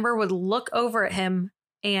and Amber would look over at him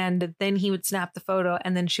and then he would snap the photo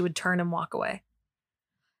and then she would turn and walk away.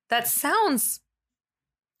 That sounds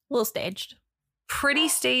A little staged. pretty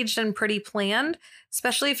staged and pretty planned,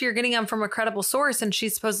 especially if you're getting them from a credible source and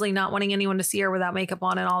she's supposedly not wanting anyone to see her without makeup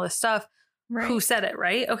on and all this stuff. Right. Who said it,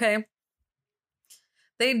 right? Okay.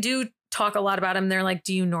 They do talk a lot about him. They're like,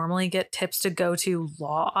 do you normally get tips to go to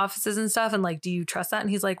law offices and stuff? And like, do you trust that? And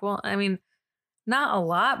he's like, well, I mean, not a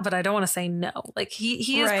lot, but I don't want to say no. Like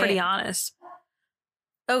he is pretty honest.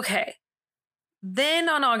 Okay. Then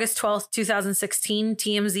on August 12th, 2016,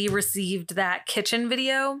 TMZ received that kitchen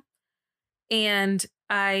video. And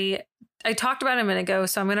I talked about it a minute ago,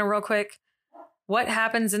 so I'm going to real quick. What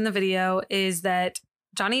happens in the video is that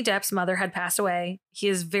Johnny Depp's mother had passed away. He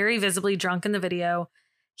is very visibly drunk in the video.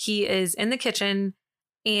 He is in the kitchen,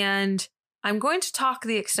 and I'm going to talk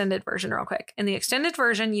the extended version real quick. In the extended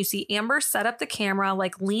version, you see Amber set up the camera,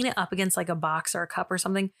 like lean it up against like a box or a cup or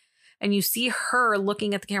something. And you see her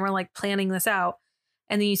looking at the camera, like planning this out.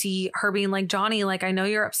 And then you see her being like, Johnny, like, I know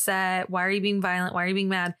you're upset. Why are you being violent? Why are you being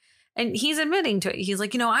mad? And he's admitting to it. He's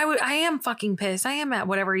like, I am fucking pissed. I am mad.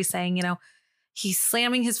 Whatever he's saying, he's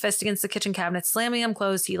slamming his fist against the kitchen cabinet, slamming them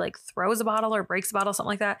closed. He like throws a bottle or breaks a bottle, something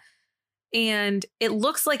like that. And it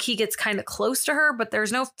looks like he gets kind of close to her, but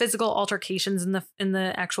there's no physical altercations in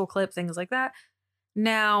the actual clip, things like that.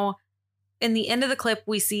 Now, in the end of the clip,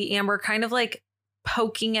 we see Amber kind of like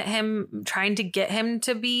poking at him, trying to get him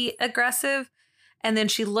to be aggressive. And then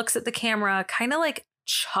she looks at the camera, kind of like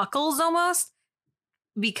chuckles almost,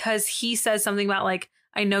 because he says something about like,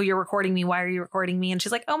 I know you're recording me. Why are you recording me? And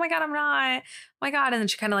she's like, oh my God, I'm not. Oh my God. And then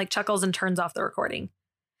she kind of like chuckles and turns off the recording.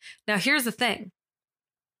 Now, here's the thing.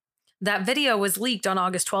 That video was leaked on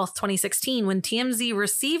August 12th, 2016, when TMZ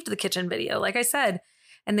received the kitchen video, like I said,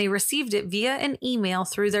 and they received it via an email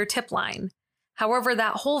through their tip line. However,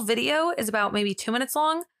 that whole video is about maybe 2 minutes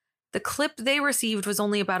long. The clip they received was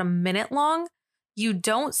only about a minute long. You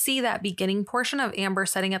don't see that beginning portion of Amber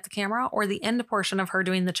setting up the camera or the end portion of her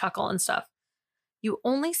doing the chuckle and stuff. You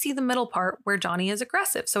only see the middle part where Johnny is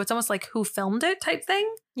aggressive. So it's almost like who filmed it type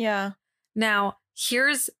thing. Yeah. Now,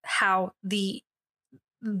 here's how the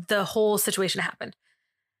whole situation happened.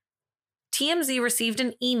 TMZ received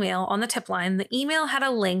an email on the tip line. The email had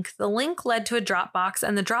a link. The link led to a Dropbox,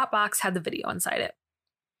 and the Dropbox had the video inside it.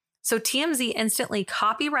 So TMZ instantly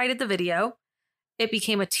copyrighted the video. It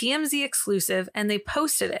became a TMZ exclusive, and they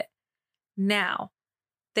posted it. Now,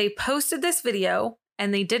 they posted this video,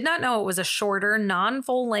 and they did not know it was a shorter,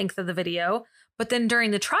 non-full length of the video. But then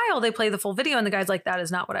during the trial, they play the full video, and the guy's like, that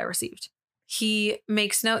is not what I received. He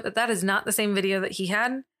makes note that that is not the same video that he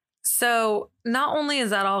had. So not only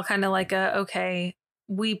is that all kind of like okay,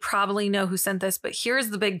 we probably know who sent this, but here's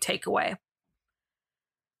the big takeaway.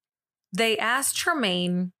 They asked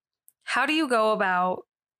Tremaine, how do you go about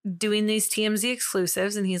doing these TMZ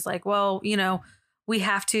exclusives? And he's like, well, we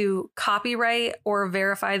have to copyright or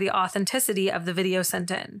verify the authenticity of the video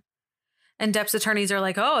sent in. And Depp's attorneys are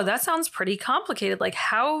like, oh, that sounds pretty complicated. Like,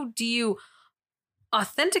 how do you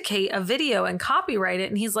authenticate a video and copyright it?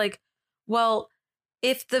 And he's like, well,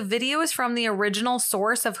 if the video is from the original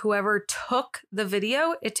source of whoever took the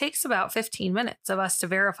video, it takes about 15 minutes of us to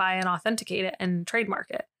verify and authenticate it and trademark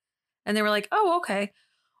it. And they were like, oh, okay.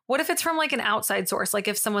 What if it's from like an outside source? Like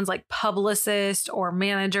if someone's like publicist or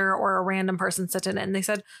manager or a random person sent it in, and they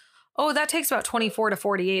said, oh, that takes about 24 to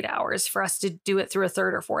 48 hours for us to do it through a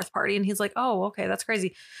third or fourth party. And he's like, oh, okay, that's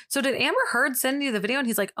crazy. So did Amber Heard send you the video? And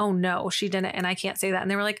he's like, oh, no, she didn't. And I can't say that. And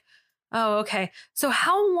they were like, oh, okay. So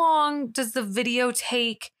how long does the video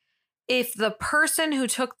take if the person who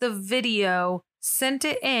took the video sent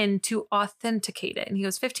it in to authenticate it? And he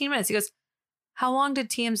goes, 15 minutes. He goes, how long did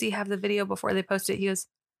TMZ have the video before they posted it? He goes,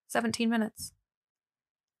 17 minutes.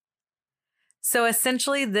 So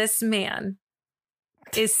essentially this man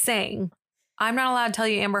is saying, I'm not allowed to tell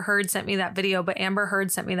you Amber Heard sent me that video, but Amber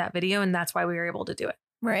Heard sent me that video, and that's why we were able to do it.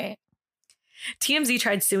 Right. TMZ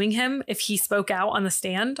tried suing him if he spoke out on the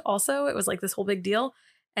stand also. It was like this whole big deal.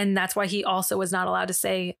 And that's why he also was not allowed to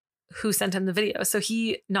say who sent him the video. So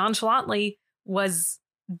he nonchalantly was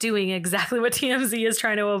doing exactly what TMZ is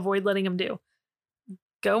trying to avoid letting him do.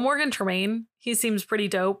 Go Morgan Tremaine. He seems pretty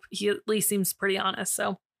dope. He at least seems pretty honest.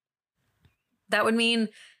 So that would mean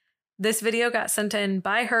this video got sent in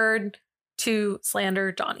by Heard to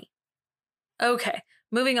slander Johnny. Okay,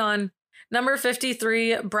 moving on. Number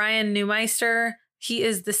 53, Brian Neumeister. He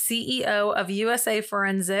is the CEO of USA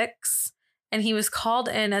Forensics, and he was called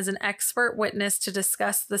in as an expert witness to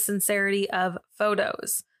discuss the sincerity of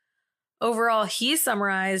photos. Overall, he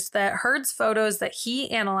summarized that Heard's photos that he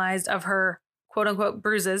analyzed of her quote-unquote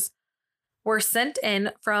bruises were sent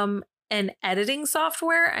in from an editing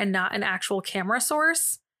software and not an actual camera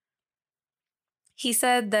source. He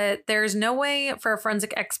said that there's no way for a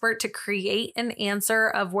forensic expert to create an answer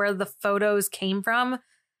of where the photos came from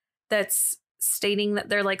that's stating that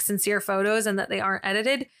they're like sincere photos and that they aren't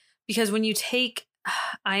edited. Because when you take,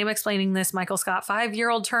 I am explaining this, Michael Scott,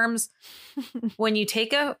 5-year-old terms. When you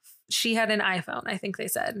take she had an iPhone, I think they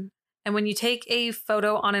said. And when you take a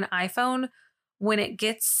photo on an iPhone, when it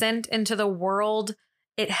gets sent into the world,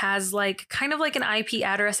 it has like kind of like an IP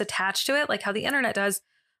address attached to it, like how the internet does.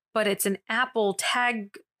 But it's an Apple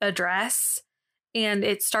tag address, and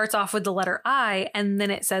it starts off with the letter I, and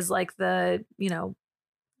then it says like the,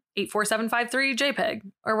 84753 JPEG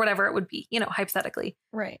or whatever it would be, hypothetically.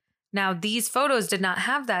 Right. Now, these photos did not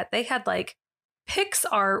have that. They had like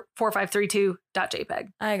Pixar4532.jpg.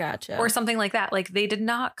 I gotcha. Or something like that. Like they did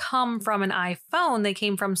not come from an iPhone. They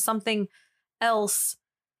came from something else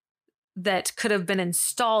that could have been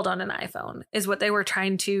installed on an iPhone, is what they were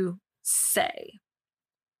trying to say.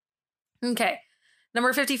 Okay.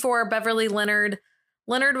 Number 54, Beverly Leonard.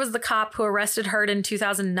 Leonard was the cop who arrested Heard in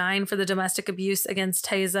 2009 for the domestic abuse against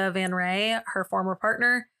Taza Van Ray, her former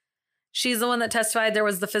partner. She's the one that testified there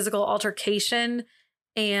was the physical altercation,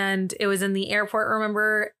 and it was in the airport,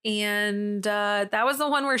 remember? And that was the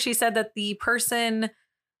one where she said that the person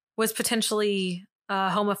was potentially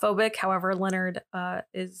homophobic. However, Leonard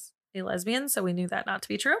is a lesbian, so we knew that not to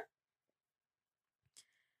be true.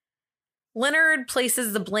 Leonard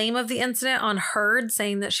places the blame of the incident on Heard,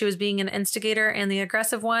 saying that she was being an instigator and the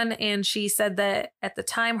aggressive one, and she said that at the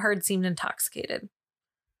time Heard seemed intoxicated.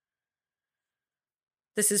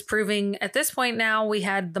 This is proving, at this point now, we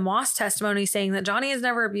had the Moss testimony saying that Johnny is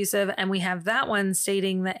never abusive, and we have that one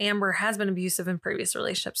stating that Amber has been abusive in previous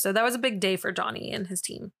relationships. So that was a big day for Johnny and his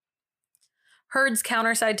team. Heard's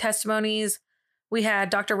counterside testimonies, we had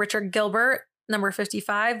Dr. Richard Gilbert, number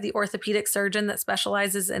 55, the orthopedic surgeon that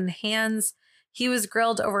specializes in hands. He was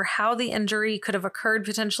grilled over how the injury could have occurred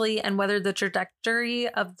potentially and whether the trajectory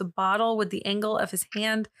of the bottle with the angle of his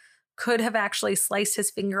hand could have actually sliced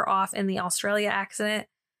his finger off in the Australia accident,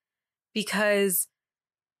 because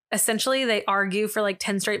essentially they argue for like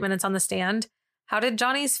 10 straight minutes on the stand. How did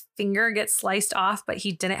Johnny's finger get sliced off, but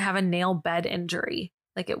he didn't have a nail bed injury?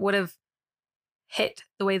 Like it would have hit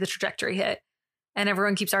the way the trajectory hit. And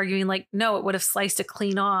everyone keeps arguing like, no, it would have sliced it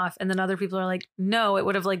clean off. And then other people are like, no, it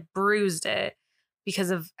would have like bruised it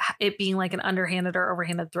because of it being like an underhanded or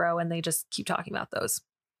overhanded throw. And they just keep talking about those.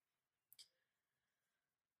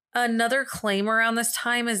 Another claim around this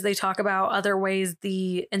time is they talk about other ways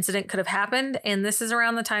the incident could have happened. And this is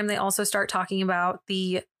around the time they also start talking about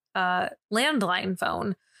the landline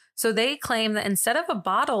phone. So they claim that instead of a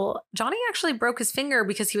bottle, Johnny actually broke his finger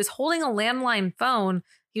because he was holding a landline phone.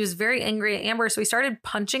 He was very angry at Amber, so he started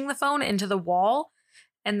punching the phone into the wall,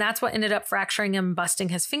 and that's what ended up fracturing him, busting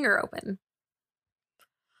his finger open.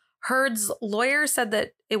 Heard's lawyer said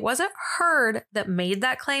that it wasn't Heard that made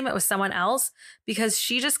that claim, it was someone else, because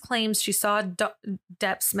she just claims she saw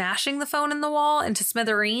Depp smashing the phone in the wall into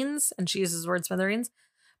smithereens, and she uses the word smithereens,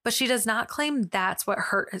 but she does not claim that's what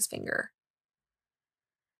hurt his finger.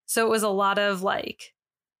 So it was a lot of like,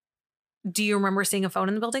 do you remember seeing a phone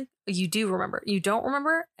in the building? You do remember. You don't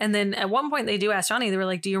remember? And then at one point they do ask Johnny, they were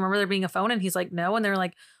like, do you remember there being a phone? And he's like, no. And they're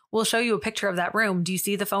like, we'll show you a picture of that room. Do you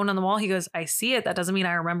see the phone on the wall? He goes, I see it. That doesn't mean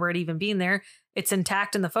I remember it even being there. It's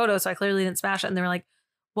intact in the photo. So I clearly didn't smash it. And they were like,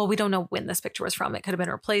 well, we don't know when this picture was from. It could have been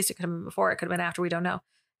replaced. It could have been before. It could have been after. We don't know.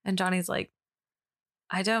 And Johnny's like,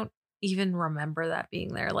 I don't even remember that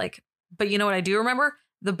being there. Like, but you know what I do remember?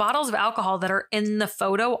 The bottles of alcohol that are in the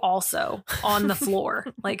photo also on the floor.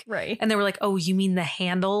 Like, right. And they were like, oh, you mean the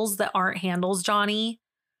handles that aren't handles, Johnny?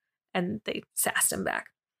 And they sassed him back.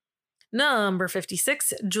 Number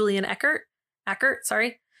 56, Julian Eckert.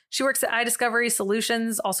 She works at iDiscovery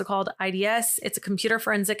Solutions, also called IDS. It's a computer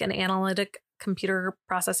forensic and analytic computer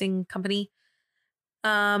processing company.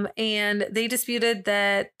 And they disputed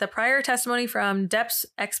that the prior testimony from Depp's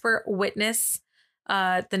expert witness,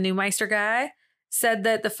 the Neumeister guy, said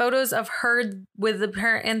that the photos of Heard with the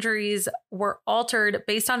apparent injuries were altered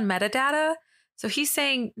based on metadata. So he's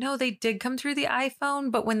saying, no, they did come through the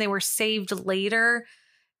iPhone, but when they were saved later,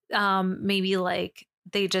 maybe like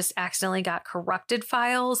they just accidentally got corrupted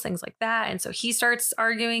files, things like that. And so he starts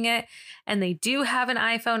arguing it, and they do have an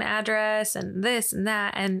iPhone address and this and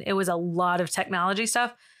that. And it was a lot of technology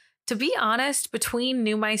stuff. To be honest, between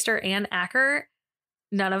Neumeister and Ackert,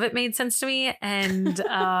 none of it made sense to me. And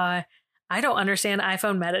I don't understand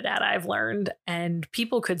iPhone metadata, I've learned. And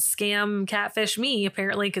people could scam, catfish me,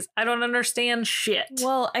 apparently, because I don't understand shit.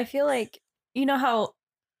 Well, I feel like, you know how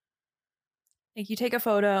like you take a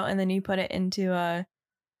photo and then you put it into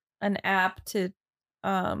an app to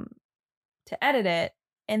edit it,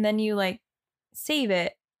 and then you like save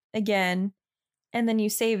it again, and then you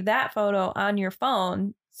save that photo on your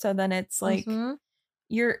phone. So then it's like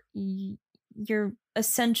you're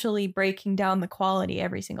essentially breaking down the quality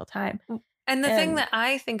every single time. And the thing that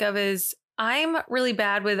I think of is I'm really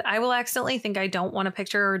bad with, I will accidentally think I don't want a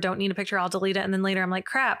picture or don't need a picture. I'll delete it. And then later I'm like,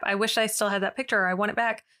 crap, I wish I still had that picture, or I want it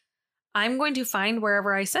back. I'm going to find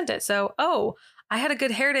wherever I sent it. So, oh, I had a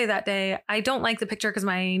good hair day that day. I don't like the picture because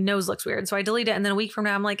my nose looks weird. So I delete it. And then a week from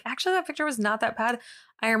now, I'm like, actually, that picture was not that bad.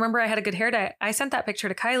 I remember I had a good hair day. I sent that picture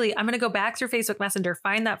to Kylie. I'm going to go back through Facebook Messenger,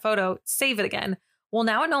 find that photo, save it again. Well,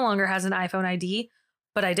 now it no longer has an iPhone ID,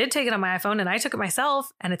 but I did take it on my iPhone and I took it myself,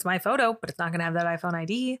 and it's my photo, but it's not going to have that iPhone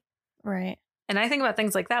ID. Right. And I think about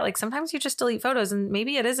things like that. Like sometimes you just delete photos, and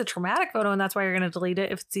maybe it is a traumatic photo and that's why you're going to delete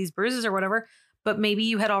it if it's these bruises or whatever. But maybe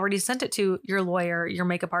you had already sent it to your lawyer, your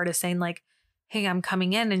makeup artist, saying like, hey, I'm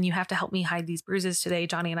coming in and you have to help me hide these bruises today.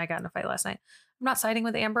 Johnny and I got in a fight last night. I'm not siding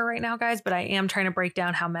with Amber right now, guys, but I am trying to break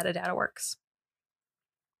down how metadata works.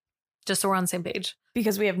 Just so we're on the same page.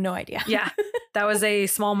 Because we have no idea. Yeah. That was a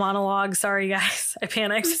small monologue. Sorry, guys. I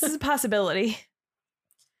panicked. This is a possibility.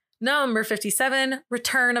 Number 57,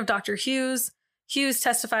 return of Dr. Hughes. Hughes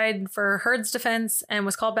testified for Heard's defense and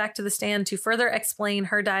was called back to the stand to further explain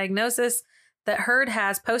her diagnosis that Heard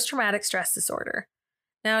has post-traumatic stress disorder.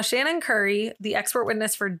 Now, Shannon Curry, the expert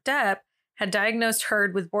witness for Depp, had diagnosed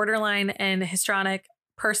Heard with borderline and histrionic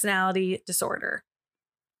personality disorder.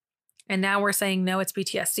 And now we're saying, no, it's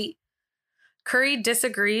PTSD. Curry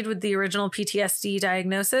disagreed with the original PTSD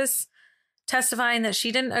diagnosis, testifying that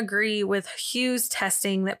she didn't agree with Hughes'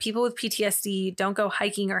 testing that people with PTSD don't go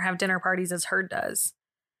hiking or have dinner parties as Heard does.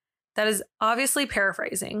 That is obviously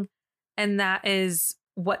paraphrasing, and that is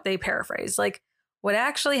what they paraphrased. Like, what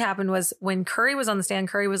actually happened was when Curry was on the stand,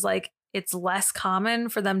 Curry was like, it's less common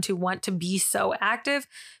for them to want to be so active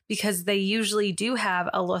because they usually do have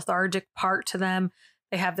a lethargic part to them.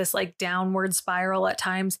 They have this like downward spiral at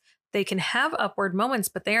times. They can have upward moments,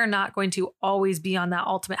 but they are not going to always be on that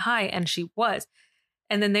ultimate high. And she was.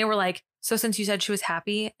 And then they were like, so since you said she was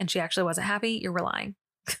happy and she actually wasn't happy, you're lying.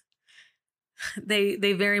 They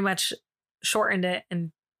very much shortened it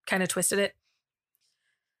and kind of twisted it.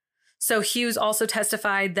 So Hughes also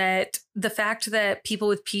testified that the fact that people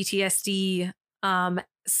with PTSD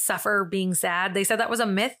suffer being sad, they said that was a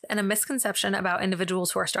myth and a misconception about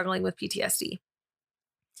individuals who are struggling with PTSD.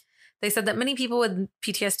 They said that many people with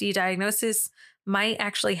PTSD diagnosis might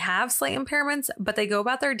actually have slight impairments, but they go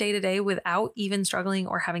about their day-to-day without even struggling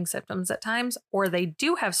or having symptoms at times, or they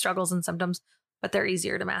do have struggles and symptoms, but they're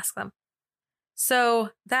easier to mask them. So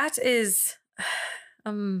that is,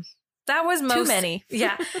 that was most. Too many.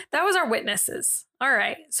 Yeah, that was our witnesses. All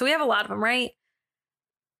right. So we have a lot of them, right?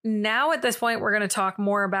 Now at this point, we're going to talk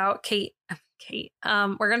more about Kate.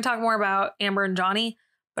 We're going to talk more about Amber and Johnny.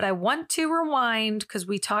 But I want to rewind because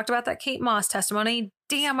we talked about that Kate Moss testimony.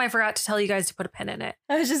 Damn, I forgot to tell you guys to put a pin in it.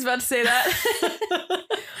 I was just about to say that.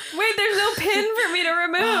 Wait, there's no pin for me to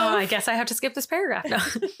remove. Oh, I guess I have to skip this paragraph now.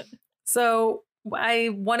 So I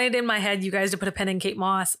wanted in my head you guys to put a pin in Kate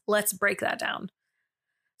Moss. Let's break that down.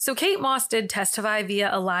 So Kate Moss did testify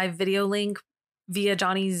via a live video link via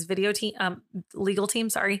Johnny's video team, legal team.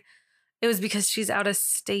 Sorry. It was because she's out of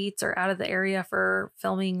states or out of the area for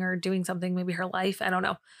filming or doing something, maybe her life. I don't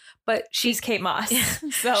know. But she's Kate Moss.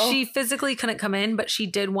 So she physically couldn't come in, but she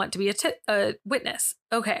did want to be a witness.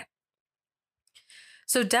 Okay.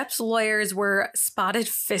 So Depp's lawyers were spotted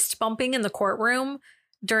fist bumping in the courtroom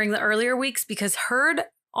during the earlier weeks because Heard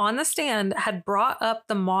on the stand had brought up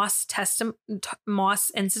the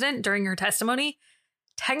Moss incident during her testimony.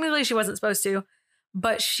 Technically, she wasn't supposed to.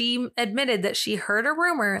 But she admitted that she heard a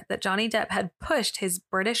rumor that Johnny Depp had pushed his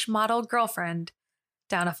British model girlfriend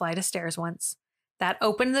down a flight of stairs once. That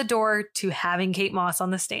opened the door to having Kate Moss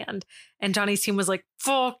on the stand. And Johnny's team was like,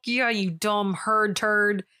 fuck yeah, you dumb Heard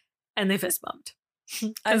turd. And they fist bumped.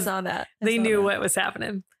 I saw that. They knew what was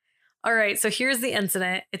happening. All right, so here's the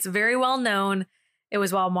incident. It's very well known. It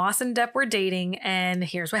was while Moss and Depp were dating, and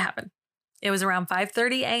here's what happened. It was around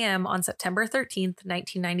 5:30 a.m. on September 13th,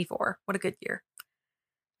 1994. What a good year.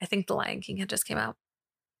 I think The Lion King had just came out.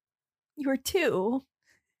 You were 2.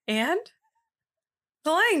 And The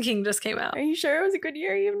Lion King just came out. Are you sure it was a good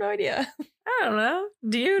year? You have no idea. I don't know.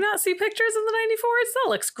 Do you not see pictures of the 94s? That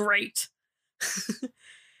looks great.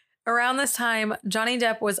 Around this time, Johnny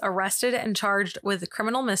Depp was arrested and charged with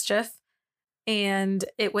criminal mischief. And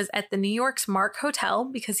it was at the New York's Mark Hotel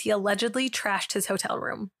because he allegedly trashed his hotel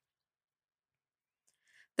room.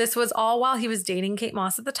 This was all while he was dating Kate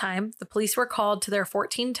Moss at the time. The police were called to their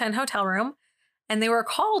 1410 hotel room, and they were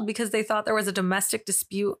called because they thought there was a domestic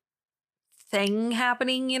dispute thing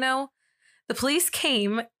happening, you know? The police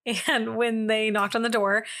came, and when they knocked on the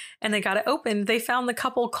door and they got it opened, they found the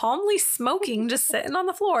couple calmly smoking, just sitting on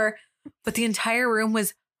the floor, but the entire room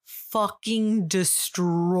was fucking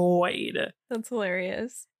destroyed. That's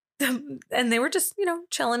hilarious. And they were just, you know,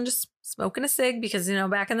 chilling, just smoking a cig because, you know,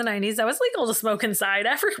 back in the 90s, that was legal to smoke inside.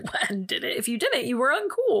 Everyone did it. If you didn't, you were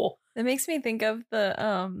uncool. That makes me think of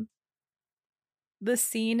the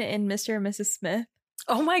scene in Mr. and Mrs. Smith.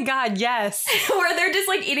 Oh my God, yes. Where they're just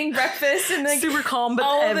like eating breakfast and like super calm, but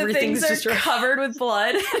all everything's the things are covered with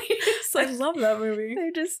blood. Like, I love that movie.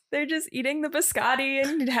 They're just eating the biscotti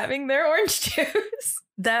and having their orange juice.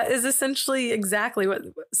 That is essentially exactly what.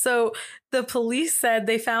 So the police said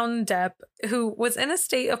they found Depp, who was in a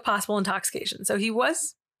state of possible intoxication. So he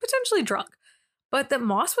was potentially drunk, but that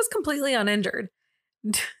Moss was completely uninjured.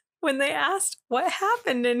 When they asked what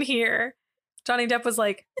happened in here, Johnny Depp was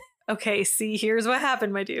like, okay, see, here's what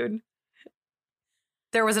happened, my dude.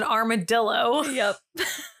 There was an armadillo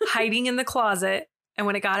hiding in the closet. And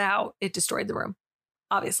when it got out, it destroyed the room,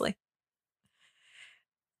 obviously.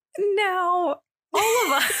 Now, all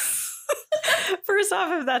of us, first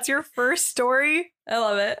off, if that's your first story, I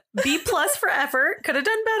love it. B+ for effort. Could have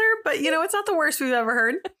done better, but you know, it's not the worst we've ever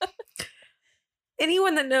heard.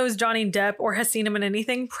 Anyone that knows Johnny Depp or has seen him in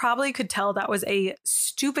anything probably could tell that was a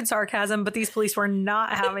stupid sarcasm, but these police were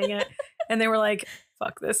not having it. And they were like,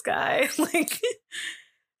 fuck this guy.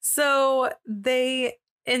 So they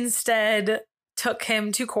instead took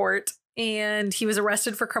him to court and he was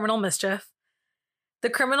arrested for criminal mischief. The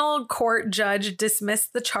criminal court judge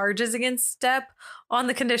dismissed the charges against Depp on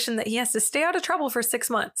the condition that he has to stay out of trouble for 6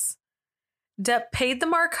 months. Depp paid the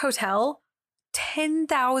Mark Hotel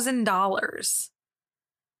 $10,000.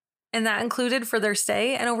 And that included for their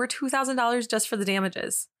stay and over $2,000 just for the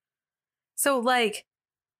damages. So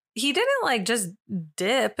he didn't just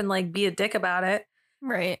dip and be a dick about it.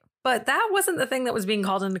 Right. But that wasn't the thing that was being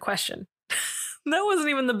called into question. That wasn't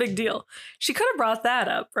even the big deal. She could have brought that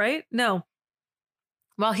up, right? No.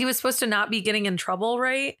 While he was supposed to not be getting in trouble,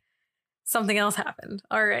 right? Something else happened.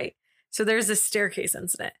 All right. So there's this staircase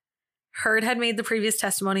incident. Heard had made the previous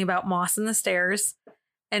testimony about Moss and the stairs.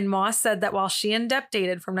 And Moss said that while she and Depp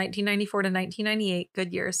dated from 1994 to 1998,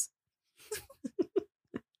 good years.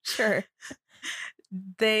 Sure.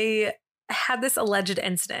 They had this alleged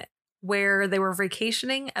incident where they were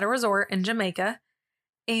vacationing at a resort in Jamaica.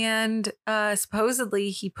 And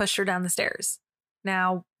supposedly he pushed her down the stairs.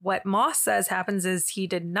 Now, what Moss says happens is he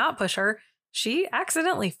did not push her. She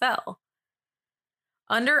accidentally fell.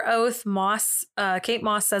 Under oath, Kate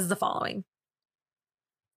Moss says the following.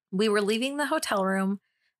 We were leaving the hotel room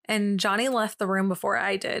and Johnny left the room before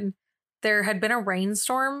I did. There had been a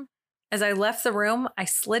rainstorm. As I left the room, I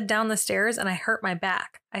slid down the stairs and I hurt my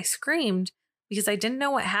back. I screamed because I didn't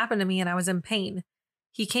know what happened to me and I was in pain.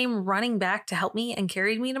 He came running back to help me and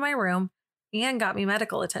carried me to my room and got me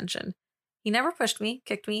medical attention. He never pushed me,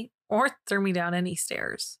 kicked me, or threw me down any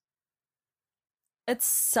stairs. It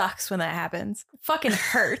sucks when that happens. It fucking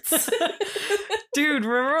hurts. Dude,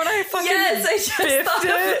 remember when I fucking I just thought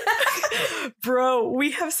it? Bro,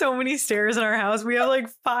 we have so many stairs in our house. We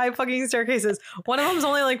have 5 fucking staircases. One of them's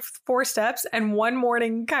only 4 steps. And one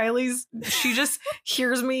morning, she just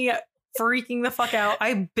hears me freaking the fuck out.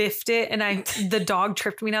 I biffed it and the dog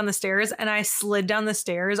tripped me down the stairs and I slid down the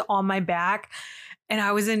stairs on my back and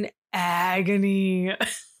I was in agony.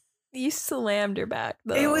 You slammed your back,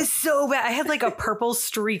 though. It was so bad. I had a purple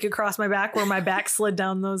streak across my back where my back slid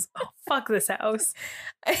down those. Oh, fuck this house.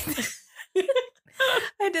 I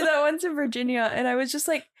did that once in Virginia and I was just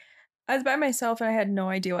I was by myself and I had no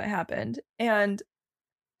idea what happened. And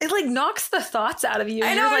it knocks the thoughts out of you.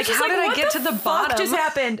 I know. You're how did I get to the bottom? What just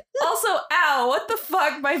happened? Also, ow, what the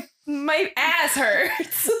fuck? My ass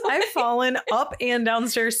hurts. I've fallen up and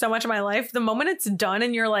downstairs so much in my life. The moment it's done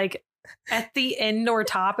and you're at the end or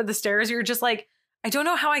top of the stairs, you're just I don't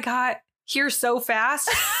know how I got here so fast.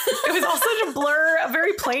 It was all such a blur, a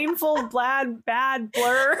very painful, bad blur.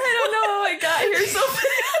 I don't know how I got here so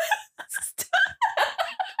fast.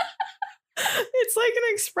 It's like an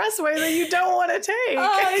expressway that you don't want to take.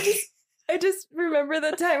 I just remember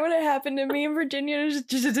the time when it happened to me in Virginia.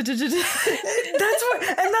 That's what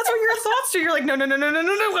your thoughts do. You're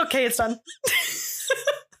no. Okay, it's done.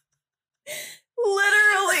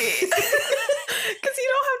 Literally. Because you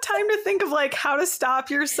don't have time to think of how to stop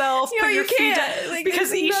yourself. You can't.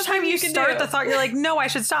 Because each time you start the thought, you're no, I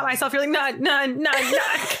should stop myself. You're no,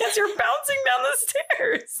 because you're bouncing down the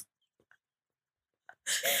stairs.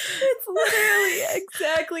 It's literally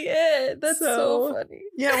exactly it. That's so funny.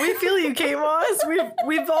 Yeah, we feel you, Kate Moss.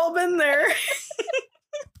 We've all been there.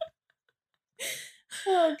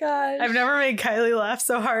 Oh gosh. I've never made Kylie laugh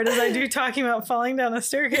so hard as I do talking about falling down a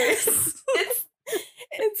staircase.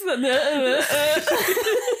 It's but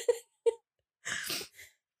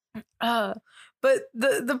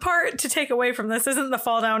the part to take away from this isn't the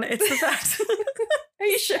fall down, it's the fact. Are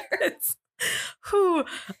you sure? It's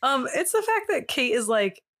the fact that Kate is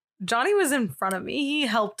Johnny was in front of me. He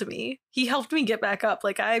helped me get back up.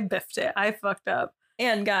 I biffed it. I fucked up.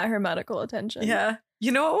 And got her medical attention. Yeah.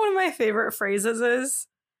 You know what one of my favorite phrases is?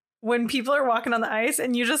 When people are walking on the ice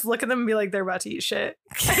and you just look at them and be they're about to eat shit.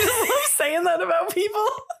 I just love saying that about people.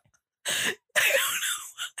 I don't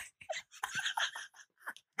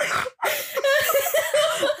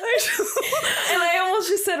know why. And I almost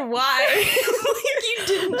just said why. You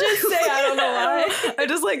didn't just say I don't know why. I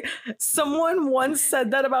just someone once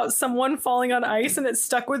said that about someone falling on ice and it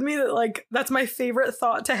stuck with me that that's my favorite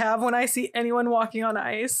thought to have when I see anyone walking on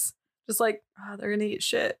ice. Just they're gonna eat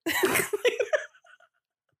shit.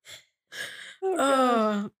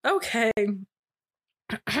 Okay.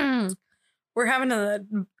 We're having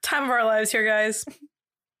the time of our lives here, guys.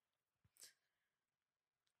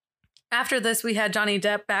 After this, we had Johnny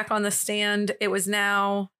Depp back on the stand. It was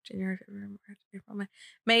now January, February, March, April,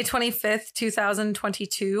 May 25th,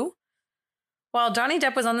 2022. While Johnny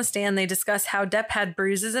Depp was on the stand, they discussed how Depp had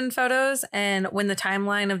bruises in photos and when the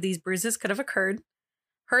timeline of these bruises could have occurred.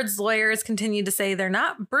 Heard's lawyers continued to say they're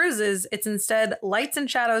not bruises. It's instead lights and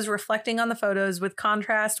shadows reflecting on the photos with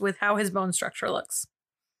contrast with how his bone structure looks.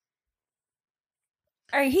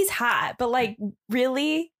 All right, he's hot, but like,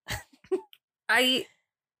 really? I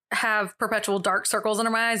have perpetual dark circles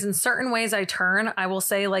under my eyes. In certain ways I turn, I will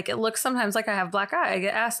say, like, it looks sometimes like I have black eye. I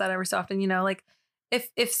get asked that every so often, you know, like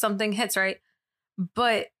if something hits, right?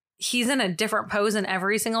 But he's in a different pose in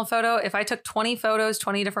every single photo. If I took 20 photos,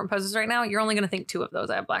 20 different poses right now, you're only going to think 2 of those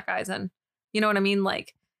I have black eyes in. You know what I mean?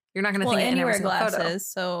 Like, you're not going to think it in every single glasses, photo.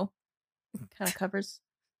 So it kind of covers.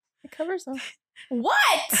 It covers them.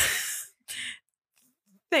 What?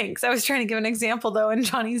 Thanks. I was trying to give an example, though, in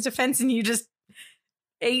Johnny's defense, and you just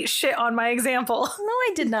ate shit on my example. No,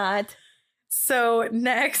 I did not. So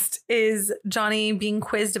next is Johnny being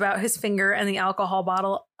quizzed about his finger and the alcohol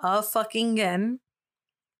bottle fucking again.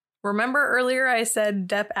 Remember earlier I said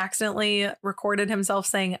Depp accidentally recorded himself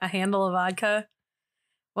saying a handle of vodka?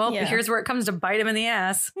 Well, Yeah. Here's where it comes to bite him in the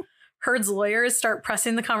ass. Heard's lawyers start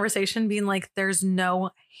pressing the conversation, being like, there's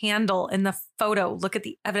no handle in the photo. Look at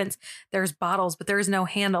the evidence. There's bottles, but there is no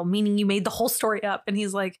handle, meaning you made the whole story up. And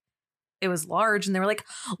he's like, it was large. And they were like,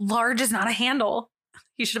 large is not a handle.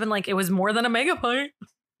 He should have been like, it was more than a megapint.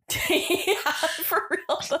 Yeah, for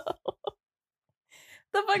real though.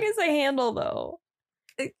 The fuck is a handle though?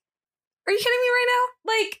 Are you kidding me right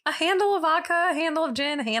now? Like a handle of vodka, a handle of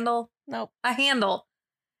gin, a handle. Nope. A handle.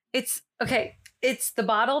 It's okay. It's the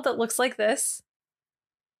bottle that looks like this.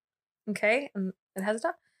 Okay. And it has a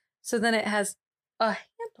top. So then it has a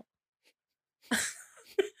handle.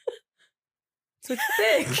 So it's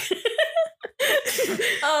big.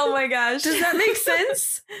 Oh my gosh. Does that make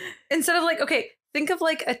sense? Instead of like, okay, think of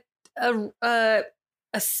like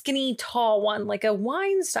a skinny, tall one, like a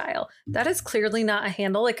wine style. That is clearly not a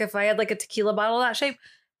handle. Like if I had like a tequila bottle that shape,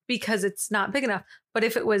 because it's not big enough. But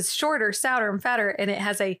if it was shorter, stouter, and fatter, and it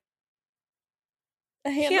has a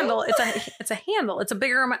handle, it's a handle. It's a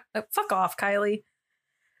bigger amount. Fuck off, Kylie.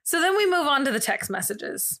 So then we move on to the text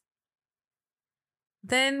messages.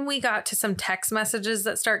 Then we got to some text messages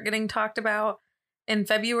that start getting talked about. In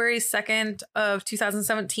February 2nd of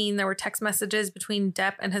 2017, there were text messages between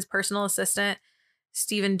Depp and his personal assistant,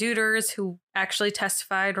 Stephen Duders, who actually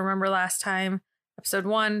testified, remember last time, episode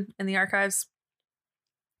 1 in the archives.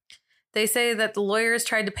 They say that the lawyers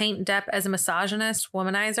tried to paint Depp as a misogynist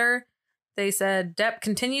womanizer. They said Depp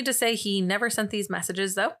continued to say he never sent these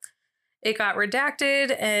messages, though. It got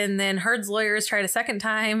redacted, and then Heard's lawyers tried a second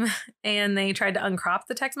time, and they tried to uncrop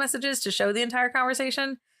the text messages to show the entire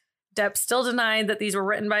conversation. Depp still denied that these were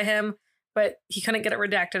written by him, but he couldn't get it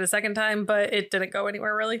redacted a second time, but it didn't go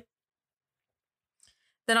anywhere, really.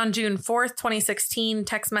 Then on June 4th, 2016,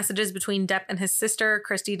 text messages between Depp and his sister,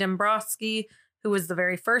 Christy Dombrowski, who was the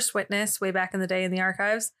very first witness way back in the day in the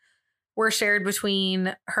archives, were shared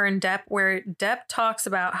between her and Depp, where Depp talks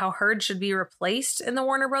about how Heard should be replaced in the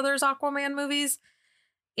Warner Brothers Aquaman movies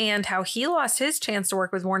and how he lost his chance to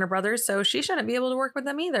work with Warner Brothers, so she shouldn't be able to work with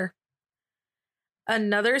them either.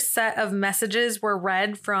 Another set of messages were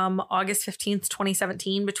read from August 15th,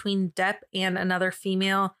 2017 between Depp and another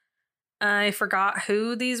female. I forgot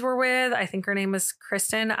who these were with. I think her name was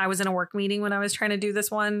Kristen. I was in a work meeting when I was trying to do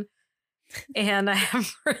this one. And I am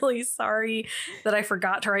really sorry that I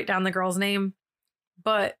forgot to write down the girl's name.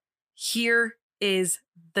 But here is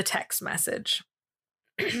the text message.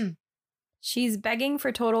 She's begging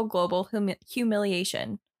for total global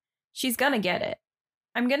humiliation. She's gonna get it.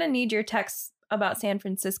 I'm gonna need your texts about San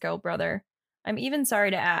Francisco, brother. I'm even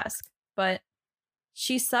sorry to ask, but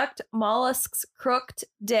she sucked Mollusk's crooked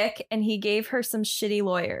dick and he gave her some shitty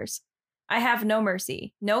lawyers. I have no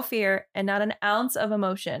mercy, no fear, and not an ounce of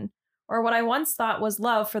emotion, or what I once thought was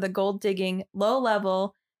love for the gold-digging,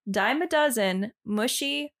 low-level, dime-a-dozen,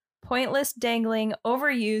 mushy, pointless, dangling,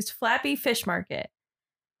 overused, flappy fish market.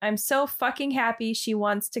 I'm so fucking happy she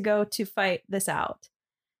wants to go to fight this out.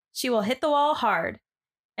 She will hit the wall hard,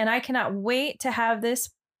 and I cannot wait to have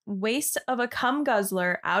this waste of a cum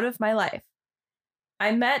guzzler out of my life.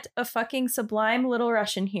 I met a fucking sublime little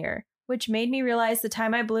Russian here, which made me realize the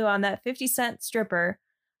time I blew on that 50-cent stripper,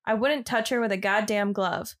 I wouldn't touch her with a goddamn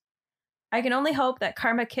glove. I can only hope that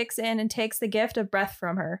karma kicks in and takes the gift of breath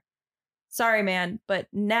from her. Sorry, man, but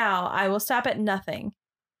now I will stop at nothing.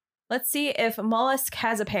 Let's see if Mollusk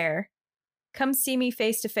has a pair. Come see me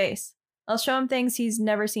face to face. I'll show him things he's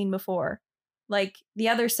never seen before. Like the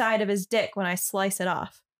other side of his dick when I slice it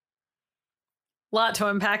off. Lot to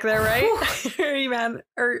unpack there, right? Are you mad?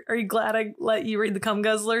 Are you glad I let you read the cum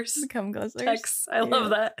guzzlers? Cum guzzlers. Text. I love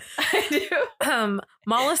that. I do.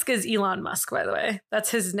 Mollusk is Elon Musk, by the way.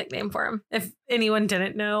 That's his nickname for him. If anyone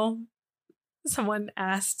didn't know, someone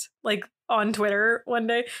asked, like, on Twitter one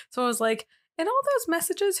day. Someone was like, in all those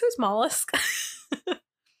messages, who's Mollusk?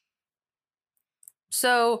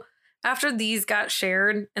 So after these got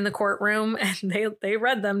shared in the courtroom and they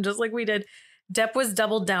read them just like we did, Depp was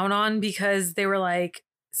doubled down on because they were like,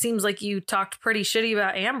 seems like you talked pretty shitty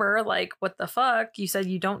about Amber. Like, what the fuck? You said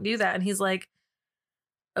you don't do that. And he's like,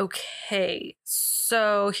 okay,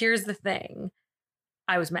 so here's the thing.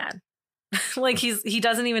 I was mad. Like he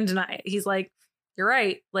doesn't even deny it. He's like, you're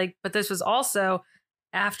right. Like, but this was also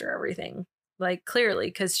after everything, like clearly,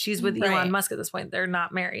 because she's with Elon Musk at this point. They're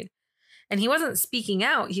not married. And he wasn't speaking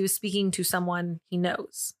out. He was speaking to someone he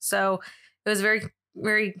knows. So it was very,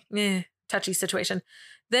 very touchy situation.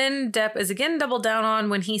 Then Depp is again doubled down on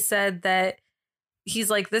when he said that he's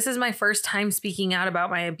like, this is my first time speaking out about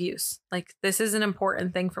my abuse. Like, this is an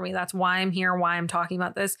important thing for me. That's why I'm here, why I'm talking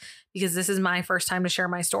about this, because this is my first time to share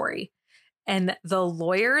my story. And the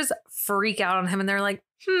lawyers freak out on him and they're like,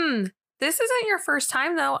 this isn't your first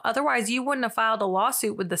time, though. Otherwise, you wouldn't have filed a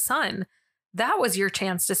lawsuit with The Sun. That was your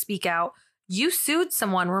chance to speak out. You sued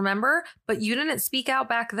someone, remember? But you didn't speak out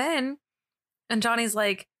back then. And Johnny's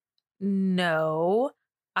like, no,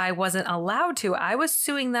 I wasn't allowed to. I was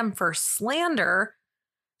suing them for slander.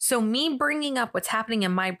 So me bringing up what's happening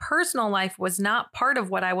in my personal life was not part of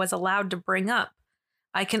what I was allowed to bring up.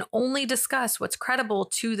 I can only discuss what's credible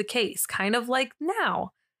to the case, kind of like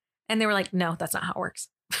now. And they were like, no, that's not how it works.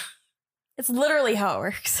 It's literally how it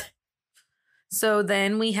works. So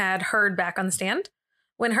then we had Heard back on the stand.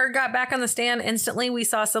 When Heard got back on the stand, instantly we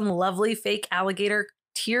saw some lovely fake alligator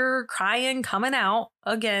tear crying coming out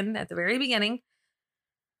again at the very beginning.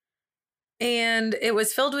 And it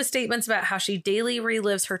was filled with statements about how she daily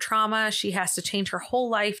relives her trauma. She has to change her whole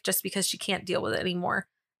life just because she can't deal with it anymore.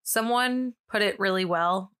 Someone put it really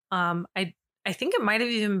well. I think it might have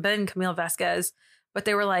even been Camille Vasquez, but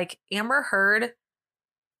they were like, Amber Heard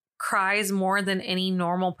cries more than any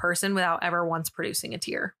normal person without ever once producing a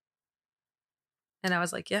tear. And I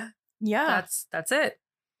was like, yeah, that's it.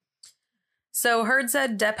 So Heard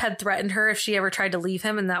said Depp had threatened her if she ever tried to leave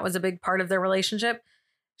him, and that was a big part of their relationship.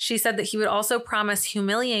 She said that he would also promise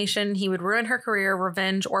humiliation, he would ruin her career,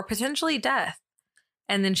 revenge, or potentially death.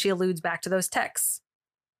 And then she alludes back to those texts.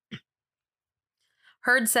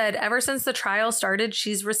 Heard said ever since the trial started,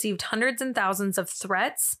 she's received hundreds and thousands of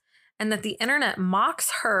threats, and that the internet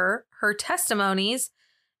mocks her testimonies,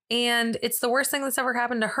 and it's the worst thing that's ever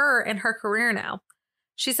happened to her in her career now.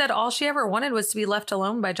 She said all she ever wanted was to be left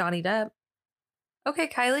alone by Johnny Depp. Okay,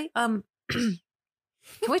 Kylie, can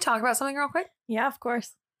we talk about something real quick? Yeah, of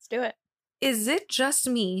course. Let's do it. Is it just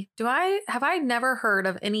me? Have I never heard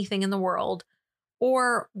of anything in the world,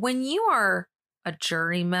 or when you are a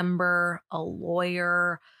jury member, a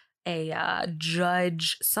lawyer, a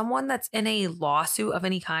judge, someone that's in a lawsuit of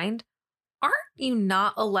any kind, aren't you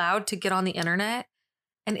not allowed to get on the internet?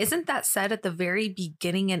 And isn't that said at the very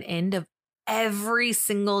beginning and end of every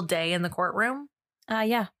single day in the courtroom?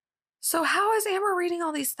 Yeah. So how is Amber reading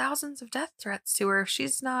all these thousands of death threats to her if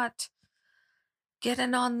she's not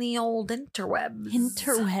getting on the old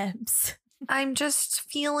interwebs? I'm just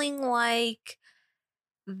feeling like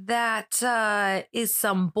that is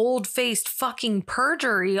some bold-faced fucking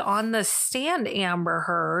perjury on the stand, Amber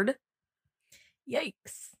Heard.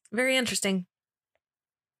 Yikes. Very interesting.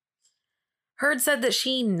 Heard said that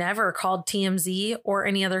she never called TMZ or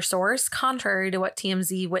any other source, contrary to what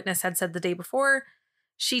TMZ witness had said the day before.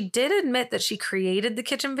 She did admit that she created the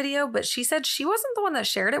kitchen video, but she said she wasn't the one that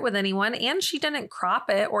shared it with anyone, and she didn't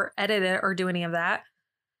crop it or edit it or do any of that.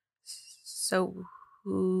 So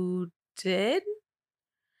who did?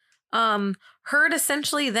 Heard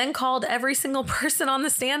essentially then called every single person on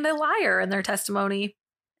the stand a liar in their testimony.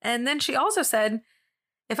 And then she also said,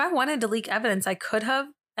 if I wanted to leak evidence, I could have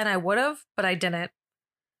and I would have, but I didn't.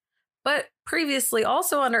 But previously,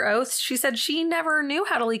 also under oath, she said she never knew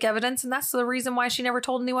how to leak evidence, and that's the reason why she never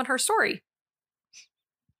told anyone her story.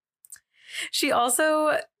 She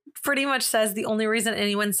also pretty much says the only reason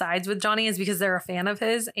anyone sides with Johnny is because they're a fan of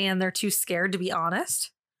his and they're too scared to be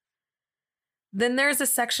honest. Then there's a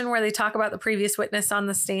section where they talk about the previous witness on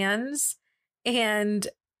the stands, and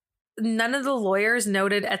none of the lawyers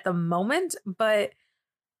noted at the moment, but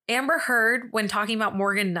Amber Heard, when talking about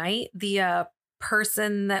Morgan Knight, the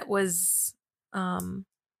person that was, I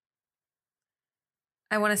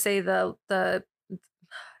want to say the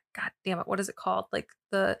God damn it, what is it called? Like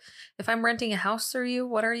if I'm renting a house through you,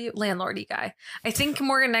 what are you? Landlordy guy. I think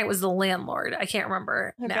Morgan Knight was the landlord. I can't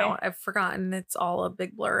remember now. I've forgotten. It's all a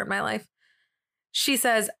big blur in my life. She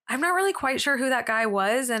says, I'm not really quite sure who that guy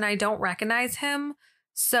was, and I don't recognize him.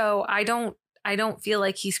 So I don't feel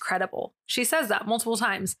like he's credible. She says that multiple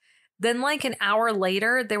times. Then like an hour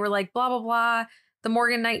later, they were like, blah, blah, blah, the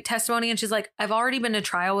Morgan Knight testimony. And she's like, I've already been to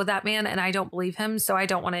trial with that man and I don't believe him. So I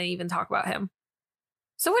don't want to even talk about him.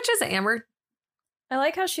 So which is it, Amber? I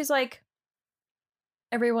like how she's like,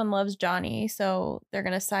 everyone loves Johnny, so they're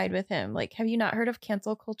going to side with him. Like, have you not heard of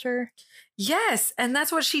cancel culture? Yes. And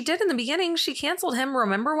that's what she did in the beginning. She canceled him.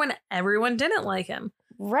 Remember when everyone didn't like him?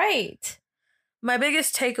 Right. My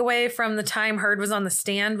biggest takeaway from the time Heard was on the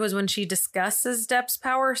stand was when she discusses Depp's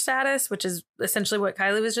power status, which is essentially what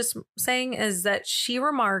Kylie was just saying, is that she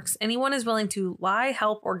remarks anyone is willing to lie,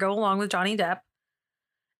 help, or go along with Johnny Depp.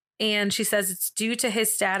 And she says it's due to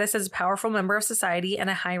his status as a powerful member of society and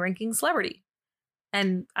a high-ranking celebrity.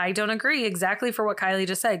 And I don't agree exactly for what Kylie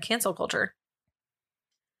just said, cancel culture.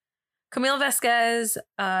 Camille Vasquez,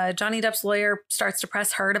 Johnny Depp's lawyer, starts to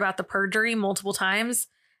press Heard about the perjury multiple times.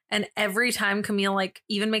 And every time Camille like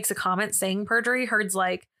even makes a comment saying perjury, Heard's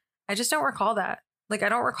like, I just don't recall that. Like, I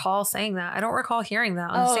don't recall saying that. I don't recall hearing that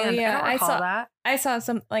on the stand. Yeah. I don't recall that.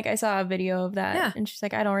 I saw a video of that. Yeah. And she's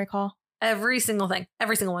like, I don't recall. Every single thing.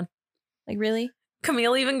 Every single one. Like, really?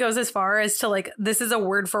 Camille even goes as far as to like, this is a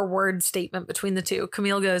word for word statement between the two.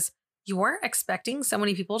 Camille goes, you weren't expecting so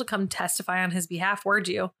many people to come testify on his behalf, were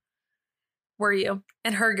you? Were you?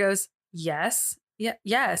 And Heard goes, yes.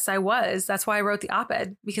 Yes, I was. That's why I wrote the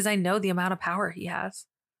op-ed, because I know the amount of power he has.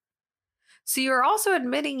 So you're also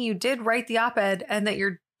admitting you did write the op-ed and that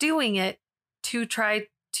you're doing it to try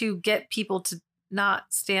to get people to not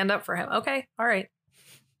stand up for him. Okay, all right.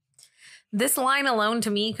 This line alone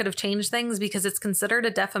to me could have changed things because it's considered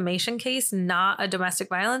a defamation case, not a domestic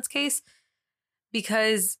violence case,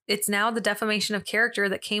 because it's now the defamation of character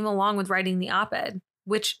that came along with writing the op-ed,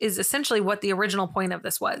 which is essentially what the original point of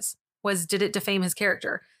this was did it defame his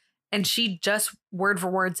character? And she just word for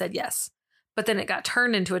word said yes. But then it got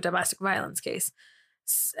turned into a domestic violence case.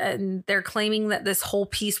 And they're claiming that this whole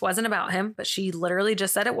piece wasn't about him, but she literally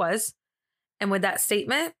just said it was. And with that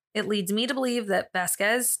statement, it leads me to believe that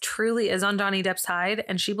Vasquez truly is on Johnny Depp's side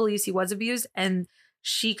and she believes he was abused and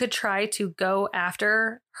she could try to go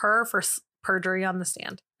after her for perjury on the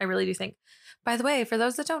stand. I really do think. By the way, for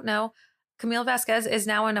those that don't know, Camille Vasquez is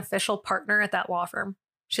now an official partner at that law firm.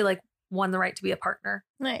 She like won the right to be a partner.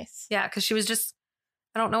 Nice. Yeah, because she was just,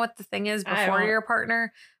 I don't know what the thing is before you're a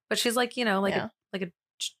partner, but she's like, you know, like a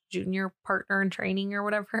junior partner in training or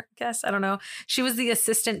whatever, I guess. I don't know. She was the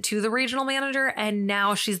assistant to the regional manager and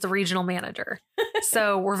now she's the regional manager.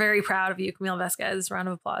 So we're very proud of you, Camille Vasquez. Round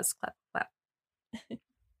of applause. Clap, clap.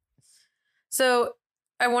 So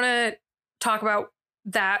I want to talk about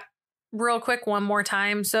that real quick one more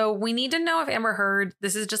time. So we need to know if Amber Heard,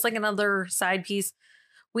 this is just like another side piece.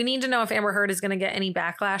 We need to know if Amber Heard is going to get any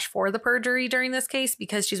backlash for the perjury during this case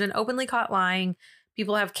because she's been openly caught lying.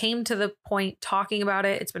 People have came to the point talking about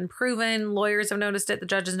it. It's been proven. Lawyers have noticed it. The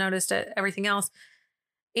judges noticed it. Everything else.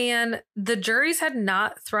 And the juries had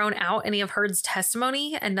not thrown out any of Heard's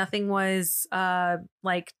testimony and nothing was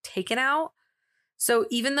like taken out. So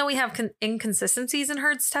even though we have inconsistencies in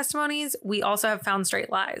Heard's testimonies, we also have found straight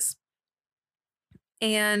lies.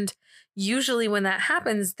 And usually when that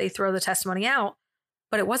happens, they throw the testimony out.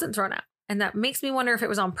 But it wasn't thrown out. And that makes me wonder if it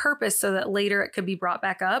was on purpose so that later it could be brought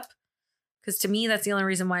back up. Because to me, that's the only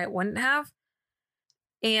reason why it wouldn't have.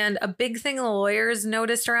 And a big thing the lawyers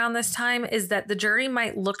noticed around this time is that the jury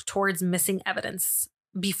might look towards missing evidence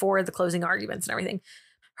before the closing arguments and everything.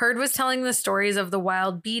 Heard was telling the stories of the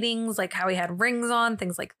wild beatings, like how he had rings on,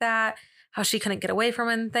 things like that, how she couldn't get away from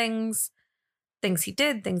him, things he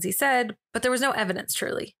did, things he said, but there was no evidence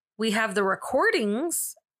truly. We have the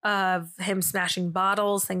recordings of him smashing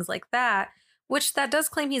bottles, things like that, which that does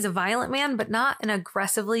claim he's a violent man, but not an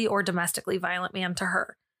aggressively or domestically violent man to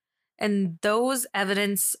her. And those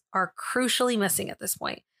evidence are crucially missing at this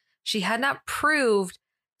point. She had not proved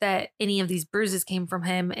that any of these bruises came from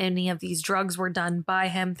him, any of these drugs were done by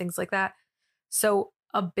him, things like that. So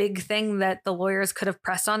a big thing that the lawyers could have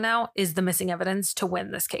pressed on now is the missing evidence to win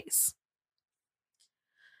this case.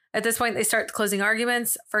 At this point, they start the closing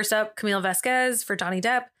arguments. First up, Camille Vasquez for Johnny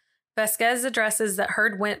Depp. Vasquez addresses that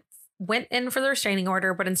Heard went in for the restraining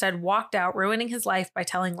order, but instead walked out, ruining his life by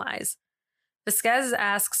telling lies. Vasquez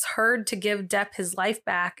asks Heard to give Depp his life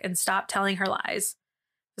back and stop telling her lies.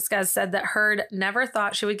 Vasquez said that Heard never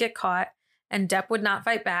thought she would get caught, and Depp would not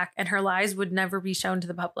fight back, and her lies would never be shown to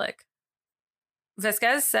the public.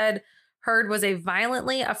 Vasquez said Heard was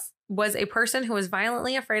a person who was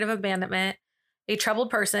violently afraid of abandonment, a troubled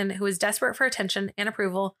person who was desperate for attention and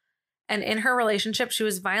approval, and in her relationship, she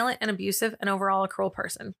was violent and abusive and overall a cruel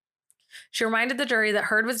person. She reminded the jury that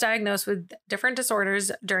Heard was diagnosed with different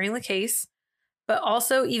disorders during the case, but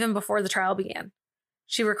also even before the trial began.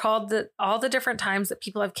 She recalled that all the different times that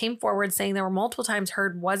people have came forward saying there were multiple times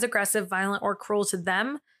Heard was aggressive, violent, or cruel to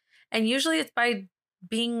them. And usually it's by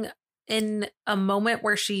being in a moment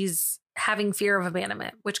where she's having fear of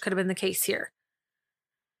abandonment, which could have been the case here.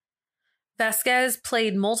 Vasquez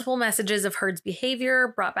played multiple messages of Heard's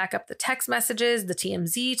behavior, brought back up the text messages, the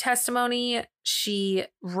TMZ testimony. She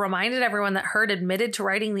reminded everyone that Heard admitted to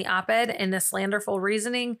writing the op-ed in a slanderful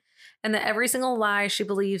reasoning, and that every single lie she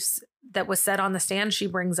believes that was said on the stand, she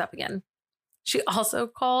brings up again. She also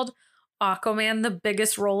called Aquaman the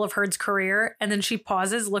biggest role of Heard's career, and then she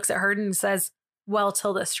pauses, looks at Heard, and says, well,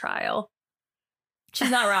 till this trial. She's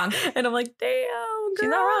not wrong. And I'm like, damn, girl. She's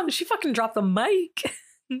not wrong. She fucking dropped the mic.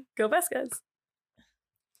 Go Vasquez.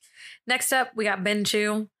 Next up, we got Ben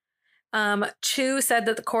Chu. Chu said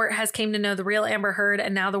that the court has came to know the real Amber Heard,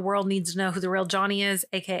 and now the world needs to know who the real Johnny is,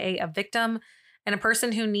 aka a victim and a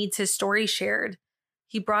person who needs his story shared.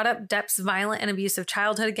 He brought up Depp's violent and abusive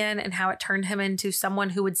childhood again and how it turned him into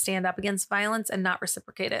someone who would stand up against violence and not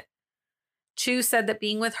reciprocate it. Chu said that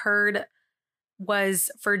being with Heard was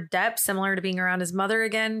for Depp similar to being around his mother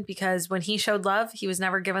again, because when he showed love, he was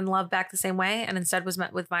never given love back the same way and instead was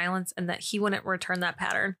met with violence, and that he wouldn't return that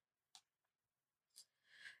pattern.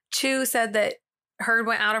 Chu said that Heard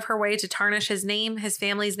went out of her way to tarnish his name, his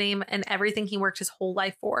family's name, and everything he worked his whole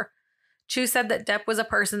life for. Chu said that Depp was a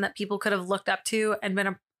person that people could have looked up to and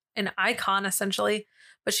been an icon, essentially,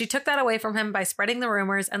 but she took that away from him by spreading the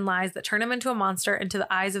rumors and lies that turned him into a monster into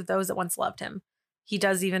the eyes of those that once loved him. He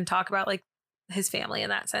does even talk about like his family in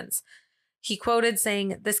that sense. He quoted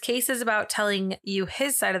saying, "This case is about telling you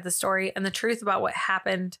his side of the story and the truth about what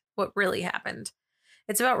happened, what really happened.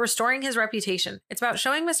 It's about restoring his reputation. It's about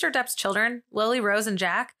showing Mr. Depp's children, Lily Rose and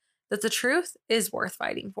Jack, that the truth is worth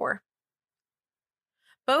fighting for."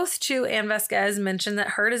 Both Chu and Vasquez mentioned that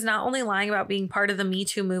Heard is not only lying about being part of the Me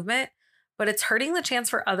Too movement, but it's hurting the chance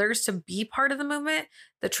for others to be part of the movement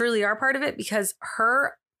that truly are part of it, because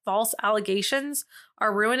her false allegations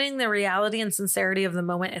are ruining the reality and sincerity of the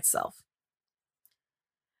moment itself.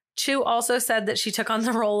 Chu also said that she took on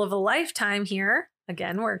the role of a lifetime here.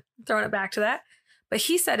 Again, we're throwing it back to that. But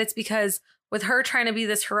he said it's because with her trying to be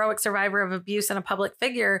this heroic survivor of abuse and a public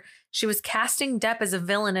figure, she was casting Depp as a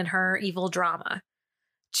villain in her evil drama.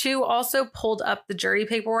 Chu also pulled up the jury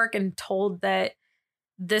paperwork and told that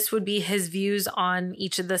this would be his views on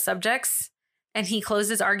each of the subjects. And he closed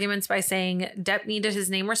his arguments by saying Depp needed his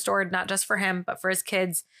name restored, not just for him, but for his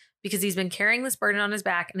kids, because he's been carrying this burden on his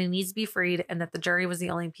back and he needs to be freed, and that the jury was the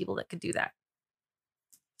only people that could do that.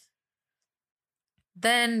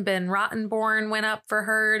 Then Ben Rottenborn went up for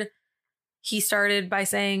Heard. He started by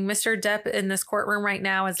saying, "Mr. Depp in this courtroom right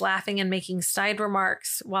now is laughing and making snide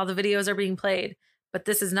remarks while the videos are being played, but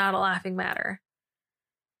this is not a laughing matter."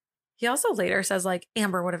 He also later says, like,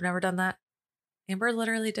 Amber would have never done that. Amber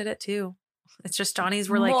literally did it too. It's just Johnny's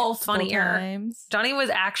were like multiple funnier. times. Johnny was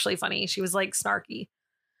actually funny. She was like snarky.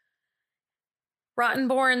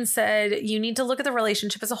 Rottenborn said, "You need to look at the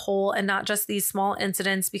relationship as a whole and not just these small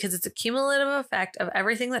incidents, because it's a cumulative effect of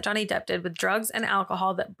everything that Johnny Depp did with drugs and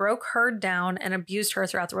alcohol that broke her down and abused her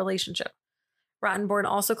throughout the relationship." Rottenborn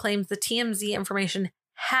also claims the TMZ information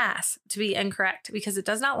has to be incorrect because it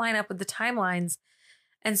does not line up with the timelines.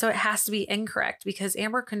 And so it has to be incorrect because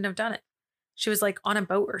Amber couldn't have done it. She was like on a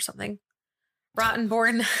boat or something.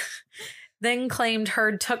 Rottenborn then claimed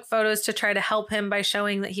Heard took photos to try to help him by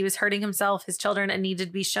showing that he was hurting himself, his children, and needed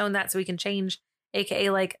to be shown that so he can change, aka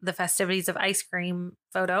like the festivities of ice cream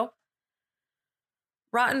photo.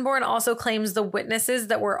 Rottenborn also claims the witnesses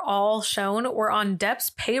that were all shown were on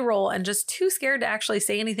Depp's payroll and just too scared to actually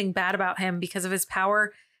say anything bad about him because of his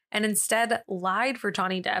power, and instead lied for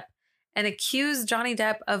Johnny Depp and accused Johnny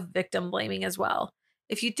Depp of victim blaming as well.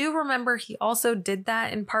 If you do remember, he also did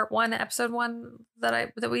that in part 1, episode 1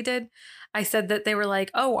 that we did. I said that they were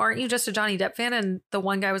like, "Oh, aren't you just a Johnny Depp fan?" And the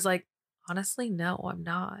one guy was like, "Honestly, no, I'm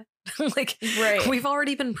not." Like, Right. We've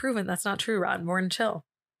already been proven that's not true, Rottenborn. Chill.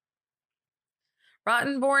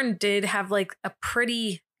 Rottenborn did have like a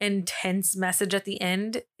pretty intense message at the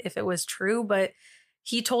end, if it was true, but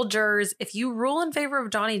he told jurors, if you rule in favor of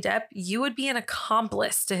Johnny Depp, you would be an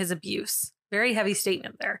accomplice to his abuse. Very heavy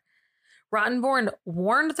statement there. Rottenborn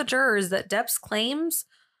warned the jurors that Depp's claims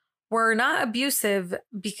were not abusive,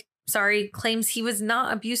 claims he was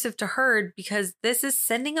not abusive to Heard, because this is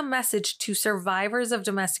sending a message to survivors of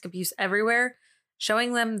domestic abuse everywhere,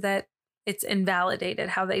 showing them that it's invalidated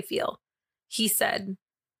how they feel. He said,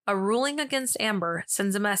 "A ruling against Amber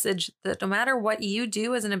sends a message that no matter what you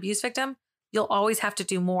do as an abuse victim, you'll always have to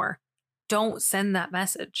do more. Don't send that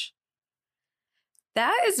message."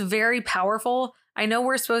 That is very powerful, I know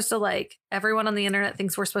we're supposed to like, everyone on the internet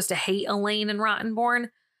thinks we're supposed to hate Elaine and Rottenborn,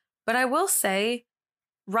 but I will say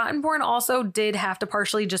Rottenborn also did have to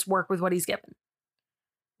partially just work with what he's given.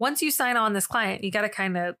 Once you sign on this client, you got to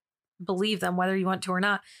kind of believe them whether you want to or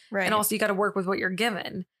not. Right. And also you got to work with what you're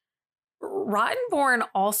given. Rottenborn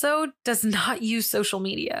also does not use social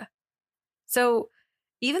media. So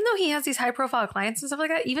even though he has these high profile clients and stuff like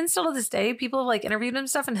that, even still to this day, people have like interviewed him and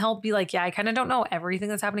stuff, and he'll be like, yeah, I kind of don't know everything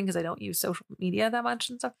that's happening because I don't use social media that much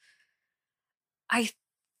and stuff. I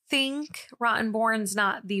think Rottenborn's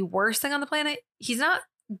not the worst thing on the planet. He's not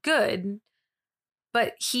good,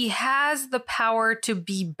 but he has the power to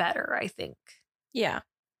be better, I think. Yeah.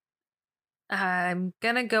 I'm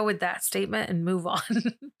going to go with that statement and move on.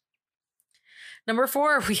 Number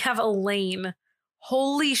 4, we have Elaine.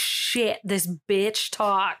 Holy shit, this bitch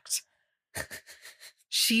talked.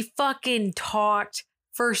 She fucking talked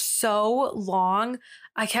for so long.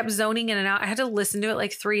 I kept zoning in and out. I had to listen to it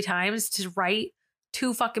like 3 times to write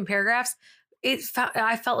 2 fucking paragraphs.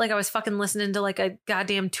 I felt like I was fucking listening to like a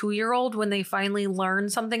goddamn 2-year-old when they finally learn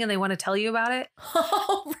something and they want to tell you about it.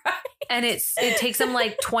 Oh, right. And it takes them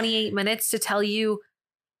like 28 minutes to tell you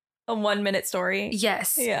A 1-minute story.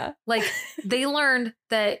 yes. Yeah. Like they learned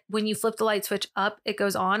that when you flip the light switch up, it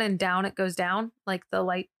goes on, and down, it goes down. Like the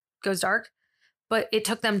light goes dark. But it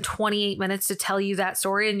took them 28 minutes to tell you that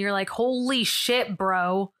story. And you're like, holy shit,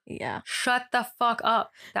 bro. Yeah. Shut the fuck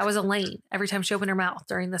up. That was Elaine every time she opened her mouth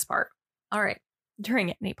during this part. All right.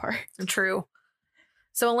 During any part. True.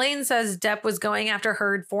 So Elaine says Depp was going after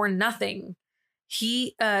Heard for nothing.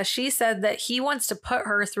 She said that he wants to put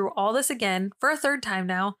her through all this again for a 3rd time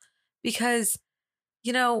now because,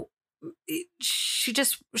 you know,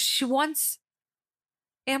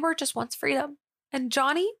 Amber just wants freedom. And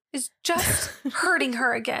Johnny is just hurting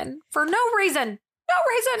her again for no reason. No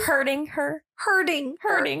reason. Hurting her. Hurting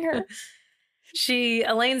her.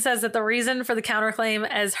 Elaine says that the reason for the counterclaim,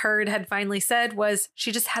 as Heard had finally said, was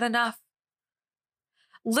she just had enough.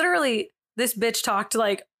 Literally, this bitch talked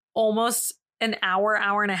like almost an hour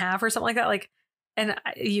and a half or something like that. Like, and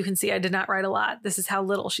you can see I did not write a lot. This is how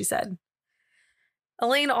little she said.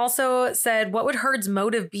 Elaine also said, what would Heard's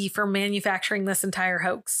motive be for manufacturing this entire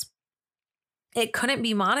hoax? It couldn't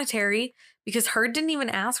be monetary because Heard didn't even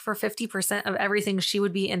ask for 50% of everything she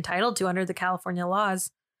would be entitled to under the California laws.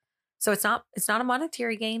 So it's not a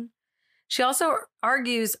monetary gain. She also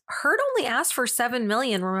argues Heard only asked for $7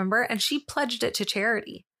 million, remember, and she pledged it to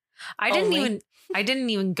charity. I didn't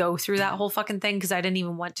even go through that whole fucking thing because I didn't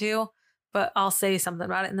even want to, but I'll say something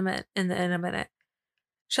about it in a minute.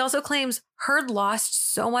 She also claims Heard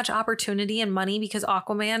lost so much opportunity and money because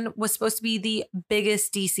Aquaman was supposed to be the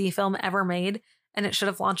biggest DC film ever made, and it should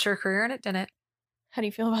have launched her career, and it didn't. How do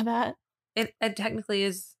you feel about that? It technically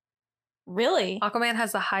is. Really? Aquaman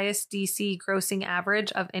has the highest DC grossing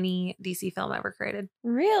average of any DC film ever created.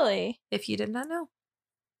 Really? If you did not know.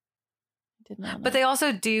 I did not know. But they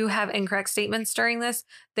also do have incorrect statements during this.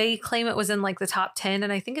 They claim it was in like the top 10,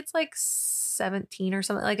 and I think it's like 17 or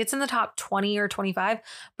something. Like it's in the top 20 or 25,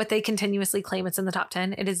 but they continuously claim it's in the top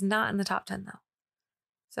 10. It is not in the top 10 though.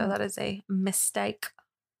 So that is a mistake.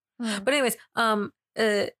 But anyways,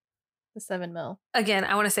 the 7 mil. Again,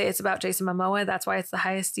 I want to say it's about Jason Momoa. That's why it's the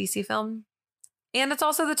highest DC film. And it's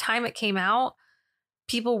also the time it came out.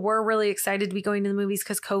 People were really excited to be going to the movies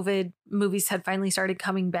because COVID movies had finally started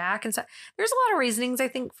coming back. And so there's a lot of reasonings, I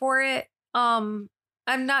think, for it. I'm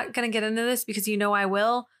not going to get into this because you know I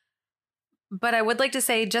will. But I would like to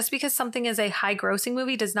say just because something is a high grossing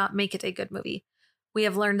movie does not make it a good movie. We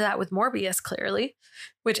have learned that with Morbius, clearly,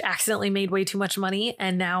 which accidentally made way too much money.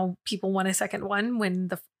 And now people want a second one when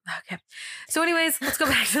okay. So anyways, let's go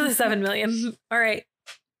back to the 7 million. All right.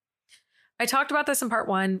 I talked about this in part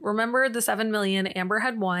 1. Remember the 7 million Amber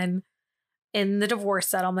had won in the divorce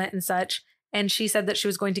settlement and such. And she said that she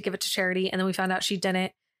was going to give it to charity. And then we found out she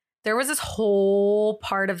didn't. There was this whole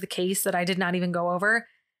part of the case that I did not even go over.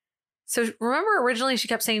 So remember originally she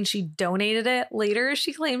kept saying she donated it. Later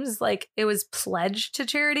she claims like it was pledged to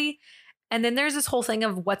charity. And then there's this whole thing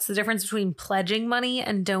of what's the difference between pledging money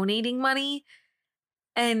and donating money.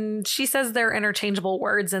 And she says they're interchangeable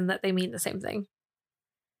words and that they mean the same thing.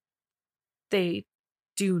 They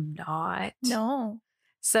do not. No.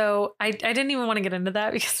 So I didn't even want to get into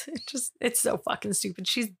that because it's so fucking stupid.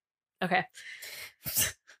 She's okay.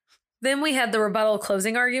 Then we had the rebuttal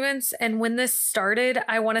closing arguments. And when this started,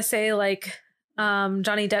 I want to say like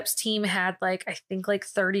Johnny Depp's team had like, I think like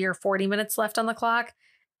 30 or 40 minutes left on the clock.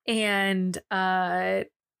 And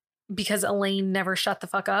because Elaine never shut the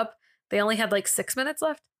fuck up, they only had like 6 minutes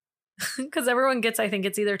left. Because everyone gets, I think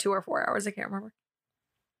it's either 2 or 4 hours. I can't remember.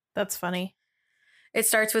 That's funny. It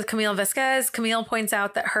starts with Camille Vasquez. Camille points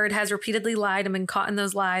out that Heard has repeatedly lied and been caught in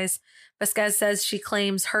those lies. Vasquez says she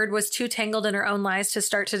claims Heard was too tangled in her own lies to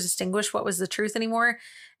start to distinguish what was the truth anymore.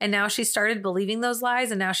 And now she started believing those lies,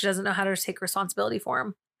 and now she doesn't know how to take responsibility for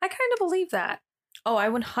them. I kind of believe that. Oh, I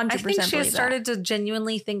 100% I think she has believe started to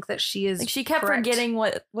genuinely think that she is like she kept correct. forgetting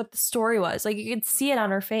what the story was. Like you could see it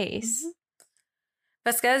on her face.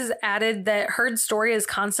 Vasquez added that Heard's story is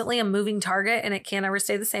constantly a moving target and it can't ever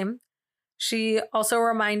stay the same. She also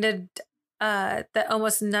reminded that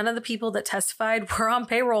almost none of the people that testified were on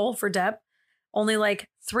payroll for Depp. Only like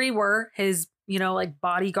 3 were his, like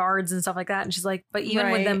bodyguards and stuff like that. And she's like, but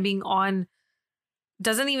even with them being on,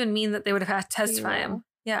 doesn't even mean that they would have had to testify him.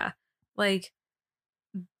 Yeah. Like,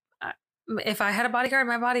 if I had a bodyguard,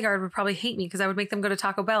 my bodyguard would probably hate me because I would make them go to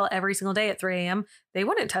Taco Bell every single day at 3 a.m. They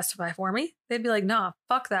wouldn't testify for me. They'd be like, nah,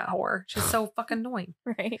 fuck that whore. She's so fucking annoying.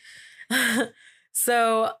 Right.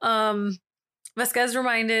 So, Vasquez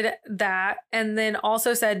reminded that and then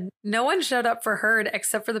also said no one showed up for Heard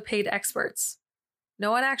except for the paid experts.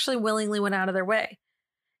 No one actually willingly went out of their way.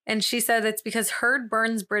 And she said it's because Heard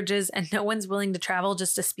burns bridges and no one's willing to travel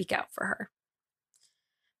just to speak out for her.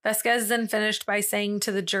 Vasquez then finished by saying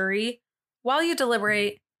to the jury, while you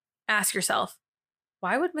deliberate, ask yourself,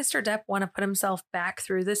 why would Mr. Depp want to put himself back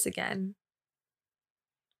through this again?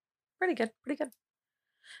 Pretty good. Pretty good.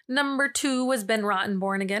 Number 2 was Ben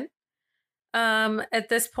Rottenborn again. At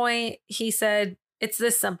this point, he said, it's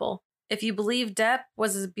this simple. If you believe Depp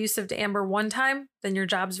was abusive to Amber one time, then your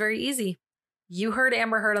job's very easy. You heard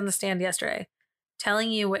Amber Heard on the stand yesterday,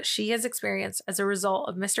 telling you what she has experienced as a result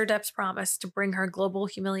of Mr. Depp's promise to bring her global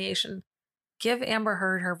humiliation. Give Amber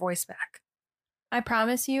Heard her voice back. I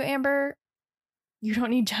promise you, Amber, you don't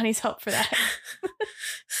need Johnny's help for that.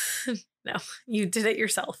 No, you did it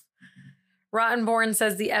yourself. Rottenborn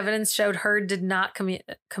says the evidence showed Heard did not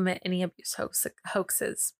commit any abuse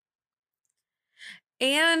hoaxes.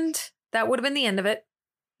 And that would have been the end of it.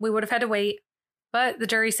 We would have had to wait. But the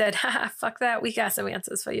jury said, haha, fuck that. We got some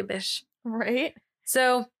answers for you, bish. Right.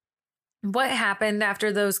 So what happened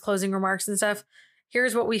after those closing remarks and stuff?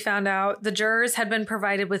 Here's what we found out. The jurors had been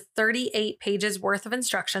provided with 38 pages worth of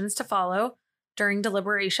instructions to follow during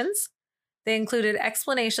deliberations. They included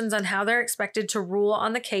explanations on how they're expected to rule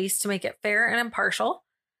on the case to make it fair and impartial.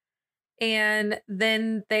 And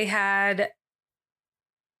then they had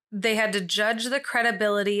to judge the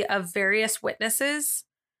credibility of various witnesses.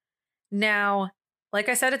 Now, like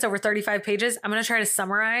I said, it's over 35 pages. I'm going to try to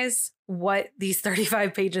summarize what these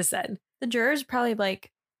 35 pages said. The jurors probably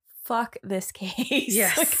like, fuck this case.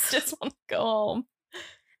 Yes. Like, just want to go home.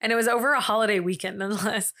 And it was over a holiday weekend,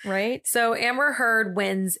 nonetheless. Right. So Amber Heard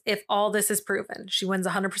wins if all this is proven. She wins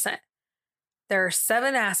 100%. There are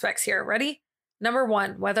 7 aspects here. Ready? Number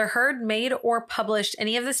 1, whether Heard made or published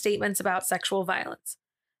any of the statements about sexual violence.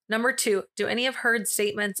 Number 2, do any of Heard's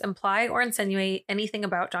statements imply or insinuate anything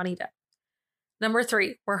about Johnny Depp? Number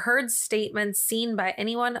 3, were Heard's statements seen by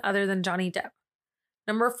anyone other than Johnny Depp?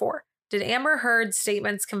 Number 4, did Amber Heard's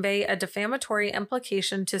statements convey a defamatory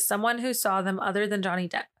implication to someone who saw them other than Johnny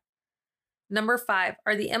Depp? Number 5,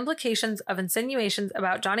 are the implications of insinuations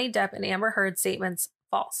about Johnny Depp and Amber Heard's statements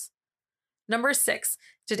false? Number 6,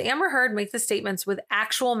 did Amber Heard make the statements with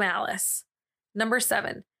actual malice? Number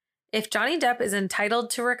 7, if Johnny Depp is entitled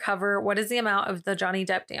to recover, what is the amount of the Johnny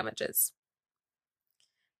Depp damages?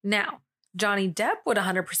 Now, Johnny Depp would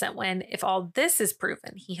 100% win if all this is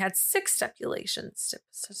proven. He had 6 stipulations.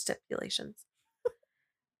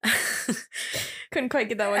 Couldn't quite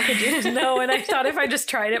get that one, could you? No, and I thought if I just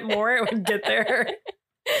tried it more, it would get there.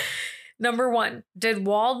 Number 1, did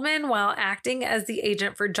Waldman, while acting as the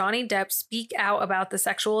agent for Johnny Depp, speak out about the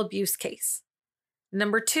sexual abuse case?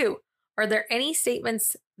 Number 2, are there any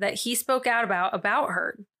statements that he spoke out about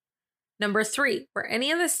Heard? Number 3, were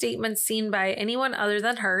any of the statements seen by anyone other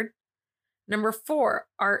than Heard? Number 4,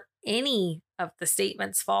 are any of the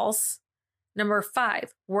statements false? Number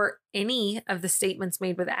 5, were any of the statements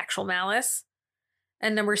made with actual malice?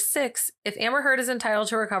 And number 6, if Amber Heard is entitled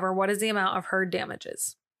to recover, what is the amount of Heard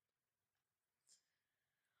damages?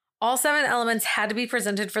 All 7 elements had to be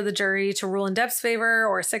presented for the jury to rule in Depp's favor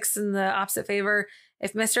or 6 in the opposite favor.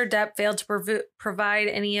 If Mr. Depp failed to provide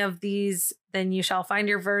any of these, then you shall find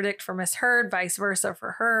your verdict for Miss Heard, vice versa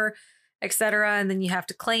for her, etc. And then you have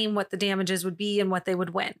to claim what the damages would be and what they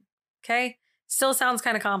would win. Okay? Still sounds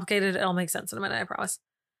kind of complicated. It'll make sense in a minute, I promise.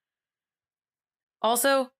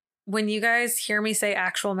 Also, when you guys hear me say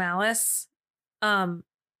actual malice,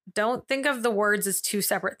 don't think of the words as 2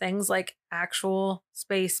 separate things, like actual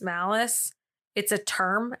space malice. It's a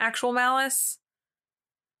term, actual malice.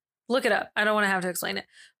 Look it up. I don't want to have to explain it.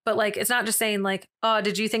 But like, it's not just saying like, oh,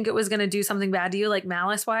 did you think it was going to do something bad to you? Like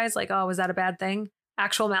malice wise, like, oh, was that a bad thing?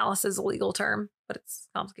 Actual malice is a legal term, but it's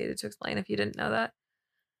complicated to explain if you didn't know that.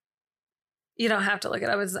 You don't have to look it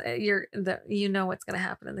up. You know what's going to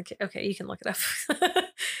happen in the case. Okay, you can look it up.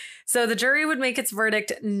 So the jury would make its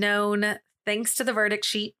verdict known thanks to the verdict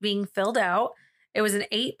sheet being filled out. It was an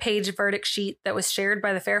 8-page verdict sheet that was shared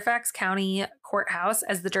by the Fairfax County Courthouse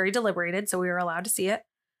as the jury deliberated, so we were allowed to see it.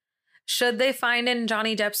 Should they find in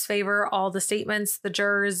Johnny Depp's favor all the statements, the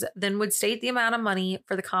jurors then would state the amount of money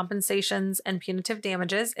for the compensations and punitive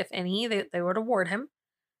damages, if any, they would award him,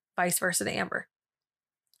 vice versa to Amber.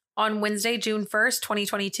 On Wednesday, June 1st,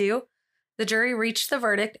 2022, the jury reached the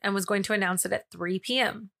verdict and was going to announce it at 3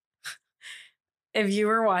 p.m. If you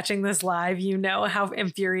were watching this live, you know how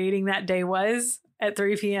infuriating that day was at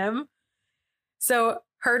 3 p.m. So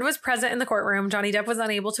Heard was present in the courtroom. Johnny Depp was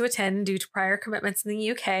unable to attend due to prior commitments in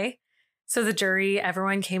the UK. So the jury,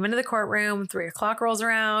 everyone came into the courtroom. 3 o'clock rolls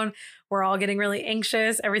around. We're all getting really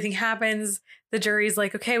anxious. Everything happens. The jury's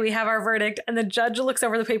like, okay, we have our verdict. And the judge looks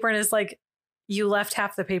over the paper and is like, you left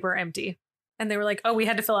half the paper empty. And they were like, oh, we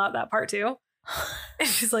had to fill out that part too. And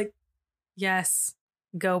she's like, yes,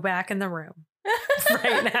 go back in the room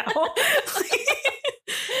right now.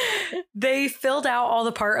 They filled out all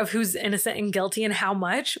the part of who's innocent and guilty and how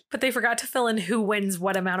much, but they forgot to fill in who wins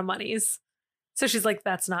what amount of monies. So she's like,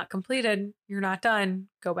 that's not completed. You're not done.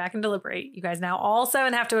 Go back and deliberate. You guys now all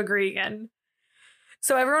 7 have to agree again.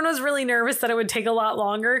 So everyone was really nervous that it would take a lot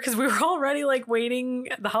longer because we were already like waiting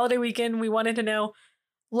the holiday weekend. We wanted to know.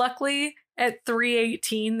 Luckily, at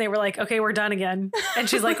 3:18, they were like, okay, we're done again. And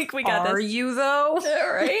she's like, we got are this. you though?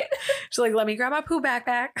 Right? She's like, let me grab my poo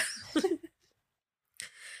backpack.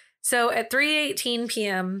 So at 3:18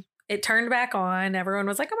 p.m., it turned back on. Everyone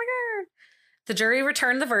was like, oh my God. The jury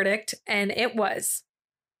returned the verdict, and it was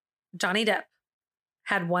Johnny Depp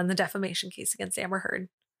had won the defamation case against Amber Heard.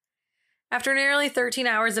 After nearly 13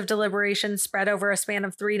 hours of deliberation spread over a span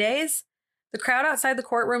of 3 days, the crowd outside the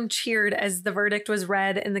courtroom cheered as the verdict was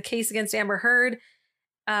read in the case against Amber Heard,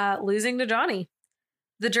 losing to Johnny.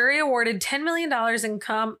 The jury awarded $10 million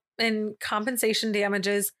in compensation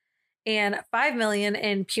damages and $5 million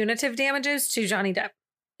in punitive damages to Johnny Depp.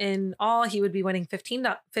 In all, he would be winning $15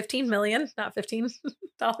 million, not $15.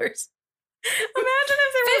 Imagine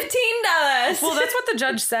if they were $15. Well, that's what the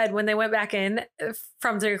judge said when they went back in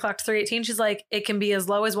from 3 o'clock to 3:18. She's like, it can be as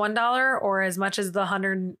low as $1 or as much as the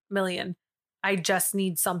 $100 million. I just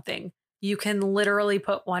need something. You can literally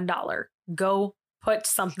put $1. Go put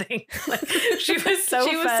something. Like, she was so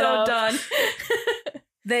she was so done.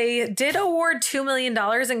 They did award $2 million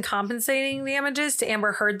in compensating damages to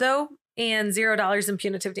Amber Heard, though, and $0 in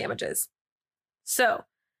punitive damages. So,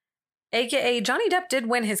 AKA Johnny Depp did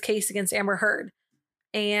win his case against Amber Heard,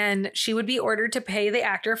 and she would be ordered to pay the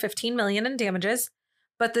actor $15 million in damages,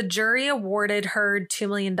 but the jury awarded Heard $2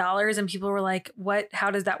 million, and people were like, what?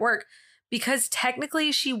 How does that work? Because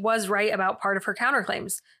technically she was right about part of her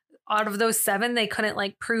counterclaims. Out of those 7, they couldn't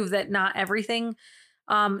like prove that not everything.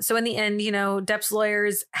 So in the end, you know, Depp's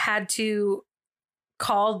lawyers had to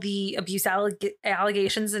call the abuse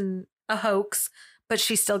allegations and a hoax, but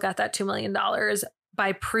she still got that $2 million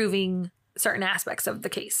by proving certain aspects of the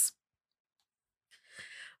case.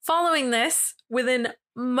 Following this, within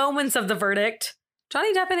moments of the verdict,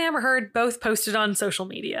 Johnny Depp and Amber Heard both posted on social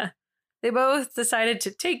media. They both decided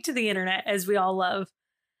to take to the internet, as we all love.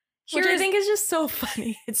 Which I think is just so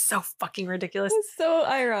funny. It's so fucking ridiculous. It's so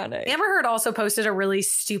ironic. Amber Heard also posted a really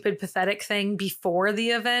stupid, pathetic thing before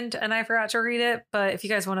the event, and I forgot to read it. But if you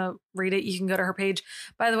guys want to read it, you can go to her page.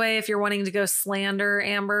 By the way, if you're wanting to go slander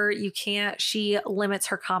Amber, you can't. She limits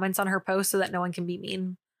her comments on her post so that no one can be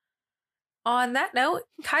mean. On that note,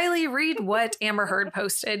 Kylie, read what Amber Heard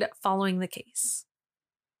posted following the case.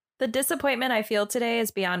 The disappointment I feel today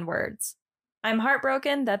is beyond words. I'm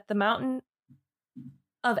heartbroken that the mountain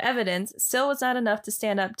of evidence still was not enough to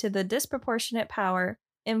stand up to the disproportionate power,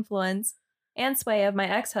 influence, and sway of my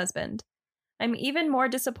ex-husband. I'm even more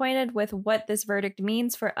disappointed with what this verdict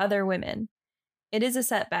means for other women. It is a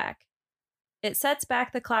setback. It sets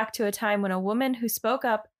back the clock to a time when a woman who spoke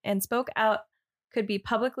up and spoke out could be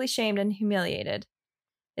publicly shamed and humiliated.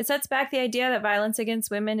 It sets back the idea that violence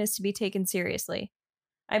against women is to be taken seriously.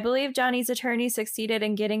 I believe Johnny's attorney succeeded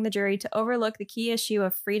in getting the jury to overlook the key issue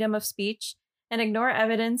of freedom of speech and ignore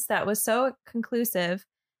evidence that was so conclusive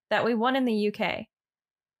that we won in the UK.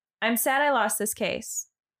 I'm sad I lost this case,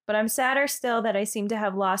 but I'm sadder still that I seem to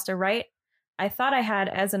have lost a right I thought I had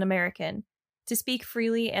as an American to speak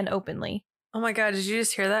freely and openly. Oh my God, did you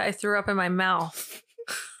just hear that? I threw up in my mouth.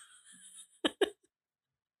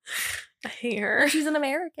 I hate her. She's an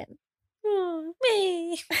American.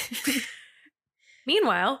 Me.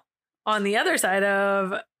 Meanwhile, on the other side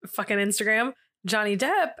of fucking Instagram, Johnny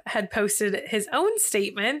Depp had posted his own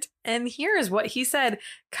statement, and here's what he said.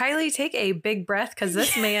 Kylie, take a big breath because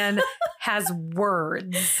this man has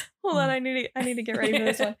words. Hold on, I need to get ready for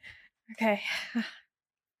this one. Okay.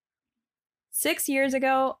 6 years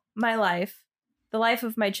ago, my life, the life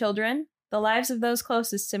of my children, the lives of those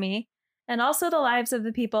closest to me, and also the lives of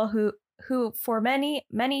the people who for many,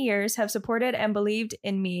 many years have supported and believed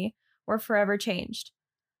in me were forever changed.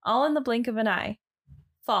 All in the blink of an eye.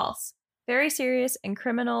 False. Very serious and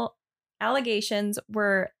criminal allegations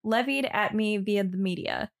were levied at me via the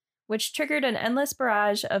media, which triggered an endless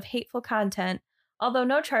barrage of hateful content, although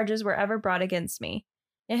no charges were ever brought against me.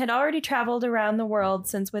 It had already traveled around the world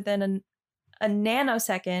since within a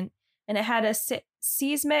nanosecond, and it had a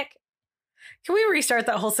seismic... Can we restart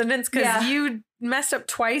that whole sentence? Because you messed up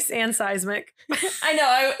twice and seismic. I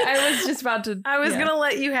know. I was just about to... I was going to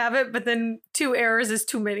let you have it, but then 2 errors is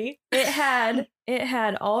too many. It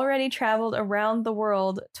had already traveled around the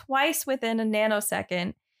world twice within a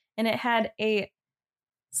nanosecond, and it had a...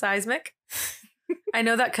 Seismic? I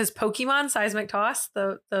know that because Pokemon, Seismic Toss,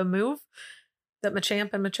 the move that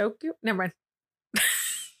Machamp and Machoke do. Never mind.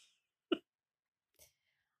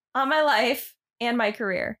 On my life and my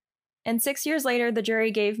career. And 6 years later, the jury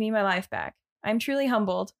gave me my life back. I'm truly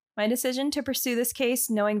humbled. My decision to pursue this case,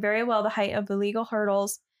 knowing very well the height of the legal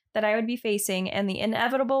hurdles that I would be facing and the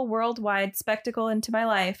inevitable worldwide spectacle into my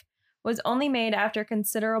life, was only made after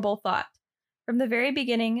considerable thought. From the very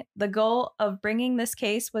beginning, the goal of bringing this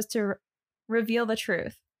case was to reveal the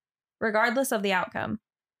truth, regardless of the outcome.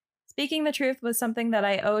 Speaking the truth was something that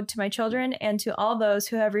I owed to my children and to all those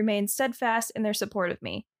who have remained steadfast in their support of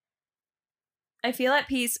me. I feel at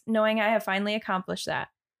peace knowing I have finally accomplished that.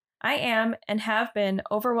 I am and have been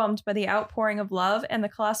overwhelmed by the outpouring of love and the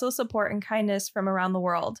colossal support and kindness from around the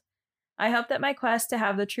world. I hope that my quest to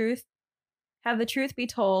have the truth be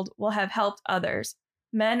told will have helped others,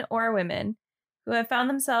 men or women, who have found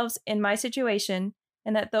themselves in my situation,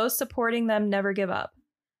 and that those supporting them never give up.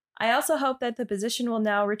 I also hope that the position will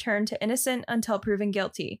now return to innocent until proven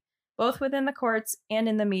guilty, both within the courts and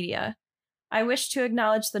in the media. I wish to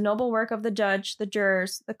acknowledge the noble work of the judge, the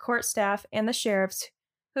jurors, the court staff, and the sheriffs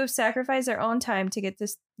who have sacrificed their own time to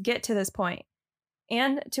get to this point,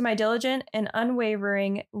 and to my diligent and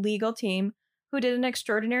unwavering legal team who did an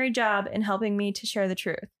extraordinary job in helping me to share the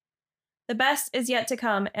truth. The best is yet to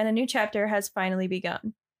come, and a new chapter has finally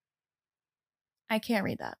begun. I can't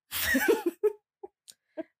read that.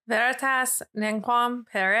 Veritas nenquam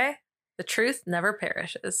pere, the truth never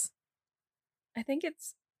perishes. I think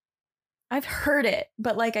it's... I've heard it,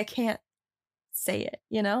 but like I can't say it,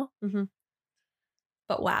 you know? Mm-hmm.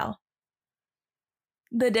 But wow.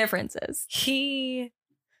 The differences. He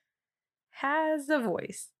has a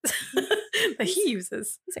voice that he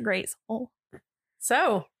uses. He's a great soul.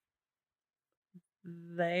 So,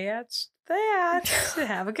 that's that.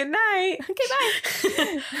 Have a good night.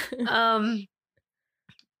 Okay, bye.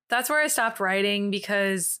 That's where I stopped writing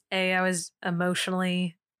because I was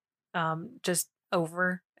emotionally just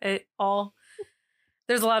over it all.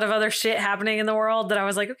 There's a lot of other shit happening in the world that I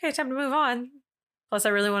was like, okay, time to move on. Plus, I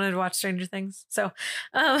really wanted to watch Stranger Things. So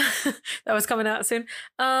that was coming out soon.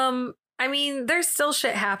 I mean, there's still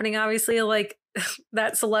shit happening, obviously. Like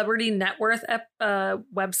that Celebrity Net Worth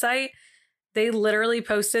website, they literally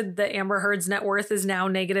posted that Amber Heard's net worth is now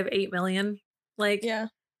negative $8 million. Like, yeah.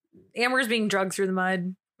 Amber's being dragged through the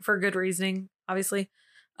mud for good reasoning, obviously.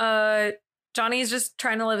 Johnny's just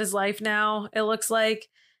trying to live his life now. It looks like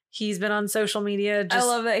he's been on social media. I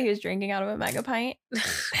love that he was drinking out of a mega pint.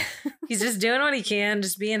 He's just doing what he can,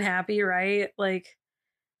 just being happy, right? Like,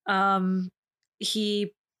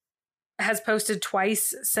 he has posted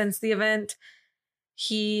twice since the event.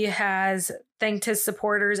 He has thanked his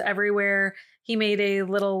supporters everywhere. He made a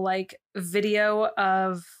little like video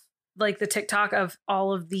of like the TikTok of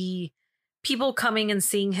all of the people coming and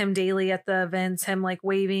seeing him daily at the events, him like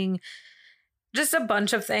waving, just a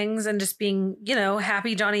bunch of things, and just being, you know,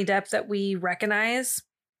 happy Johnny Depp that we recognize.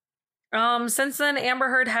 Since then, Amber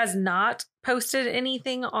Heard has not posted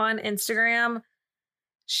anything on Instagram.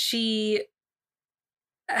 She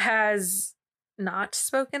has not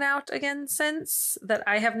spoken out again since that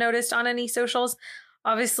I have noticed on any socials.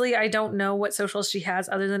 Obviously, I don't know what socials she has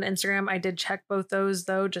other than Instagram. I did check both those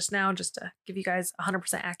though just now, just to give you guys 100%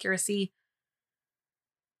 accuracy.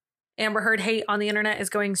 Amber Heard hate on the internet is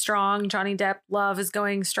going strong. Johnny Depp love is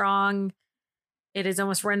going strong. It is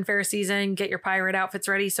almost Ren Fair season. Get your pirate outfits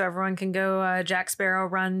ready so everyone can go Jack Sparrow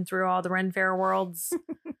run through all the Ren Fair worlds.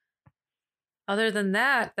 Other than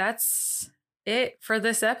that, that's it for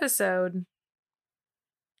this episode.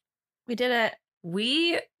 We did it.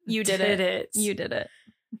 You did it. You did it.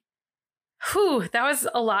 Whew, that was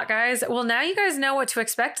a lot, guys. Well, now you guys know what to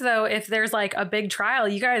expect, though. If there's like a big trial,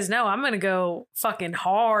 you guys know I'm going to go fucking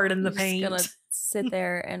hard in the paint. Just gonna sit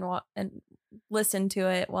there and listen to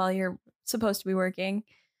it while you're supposed to be working.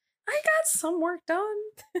 I got some work done,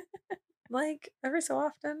 like every so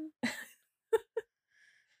often.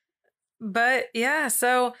 But yeah,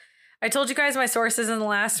 so I told you guys my sources in the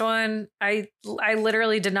last one. I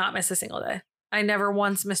literally did not miss a single day. I never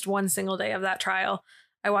once missed one single day of that trial.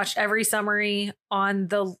 I watched every summary on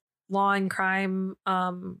the Law and Crime,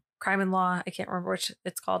 Crime and Law. I can't remember which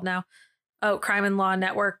it's called now. Oh, Crime and Law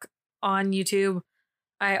Network on YouTube.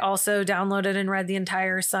 I also downloaded and read the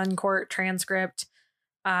entire Sun Court transcript.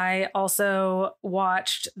 I also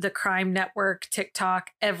watched the Crime Network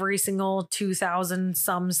TikTok, every single 2,000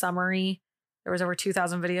 some summary. There was over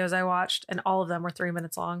 2,000 videos I watched, and all of them were 3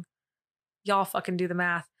 minutes long. Y'all fucking do the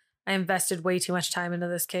math. I invested way too much time into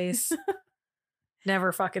this case.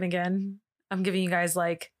 Never fucking again. I'm giving you guys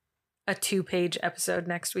like a 2-page episode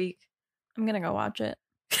next week. I'm gonna go watch it.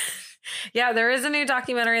 Yeah, there is a new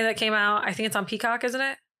documentary that came out. I think it's on Peacock, isn't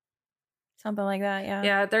it? Something like that, yeah.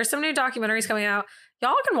 Yeah, there's some new documentaries coming out.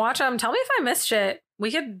 Y'all can watch them. Tell me if I missed shit.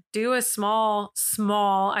 We could do a small,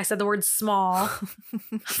 I said the word small,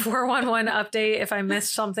 411 update if I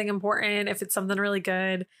missed something important, if it's something really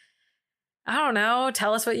good. I don't know.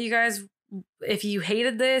 Tell us what you guys, if you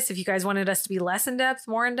hated this, if you guys wanted us to be less in depth,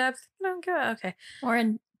 more in depth. No, good. Okay. More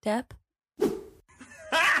in depth.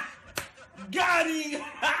 Got him!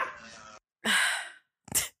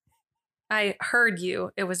 I heard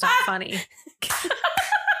you. It was not funny. I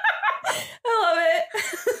love it.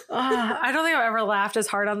 I don't think I've ever laughed as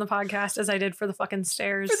hard on the podcast as I did for the fucking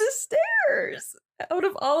stairs. For the stairs. Out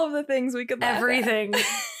of all of the things we could laugh Everything. at.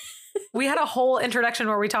 We had a whole introduction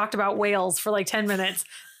where we talked about whales for like 10 minutes,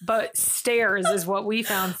 but stairs is what we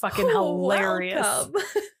found fucking hilarious. Welcome.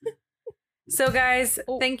 So guys,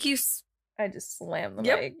 thank you. I just slammed the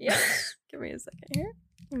Yep. mic. Yeah. Give me a second here.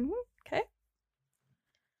 Okay.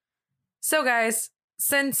 So guys,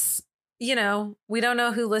 since, you know, we don't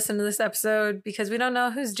know who listened to this episode because we don't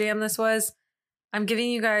know whose jam this was, I'm giving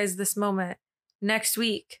you guys this moment. Next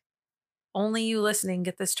week, only you listening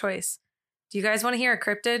get this choice. Do you guys want to hear a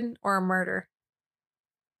cryptid or a murder?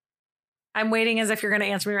 I'm waiting as if you're going to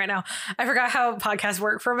answer me right now. I forgot how podcasts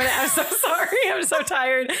work for a minute. I'm so sorry. I'm so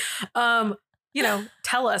tired. You know,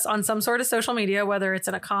 tell us on some sort of social media, whether it's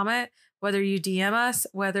in a comment, whether you DM us,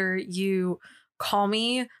 whether you call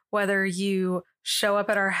me, whether you show up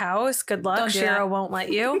at our house. Good luck. Shira won't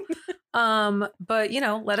let you. But, you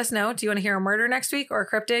know, let us know. Do you want to hear a murder next week or a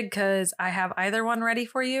cryptid? Because I have either one ready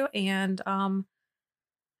for you, and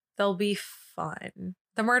they'll be fun.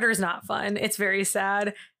 The murder is not fun. It's very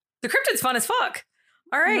sad. The cryptid's fun as fuck.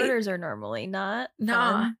 All right. Murders are normally not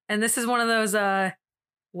Nah. fun. And this is one of those,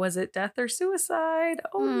 was it death or suicide?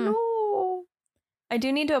 Oh, no. I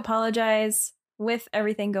do need to apologize with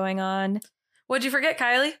everything going on. What'd you forget,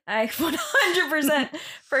 Kylie? I 100%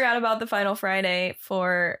 forgot about the final Friday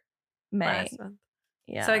for May. Last month.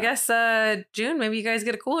 Yeah. So I guess June, maybe you guys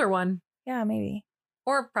get a cooler one. Yeah, maybe.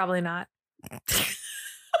 Or probably not.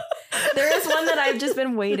 There is one that I've just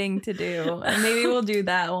been waiting to do. And maybe we'll do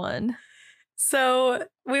that one. So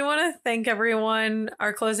we want to thank everyone.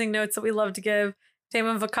 Our closing notes that we love to give.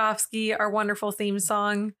 Damon Vakovsky, our wonderful theme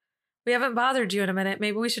song. We haven't bothered you in a minute.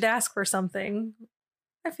 Maybe we should ask for something.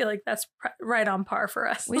 I feel like that's right on par for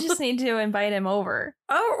us. We just need to invite him over.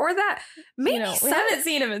 Oh, or that. Maybe we haven't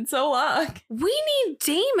seen him in so long. We need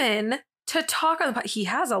Damon to talk on the podcast. He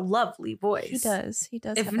has a lovely voice. He does. He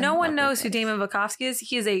does. If no one knows who Damon Vakovsky is,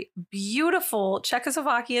 he is a beautiful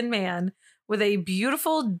Czechoslovakian man with a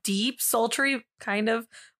beautiful, deep, sultry kind of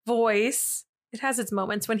voice. It has its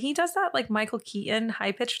moments. When he does that, like Michael Keaton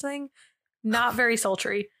high-pitched thing, not very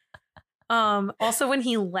sultry. Also, when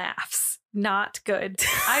he laughs, not good.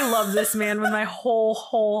 I love this man with my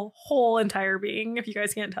whole entire being, if you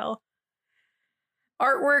guys can't tell.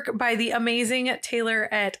 Artwork by the amazing Taylor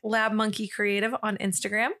at Lab Monkey Creative on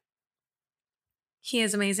Instagram. He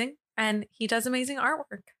is amazing, and he does amazing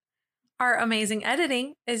artwork. Our amazing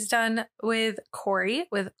editing is done with Corey,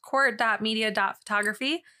 with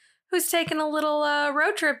court.media.photography, who's taken a little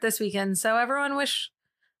road trip this weekend. So everyone wish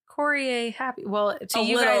Corey a happy, well, to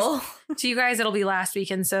you guys, it'll be last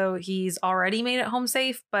weekend. So he's already made it home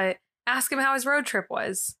safe, but ask him how his road trip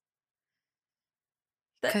was.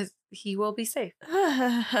 Because he will be safe.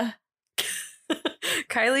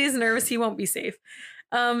 Kylie is nervous he won't be safe.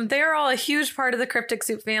 They are all a huge part of the Cryptic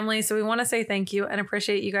Soup family. So we want to say thank you and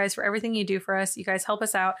appreciate you guys for everything you do for us. You guys help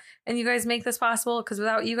us out and you guys make this possible because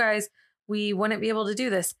without you guys, we wouldn't be able to do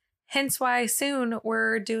this. Hence why soon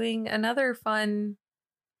we're doing another fun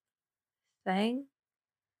thing.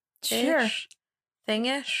 Sure.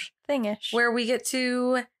 Thingish. Where Where we get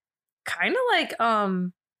to kind of like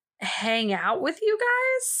hang out with you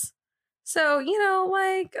guys. So, you know,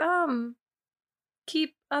 like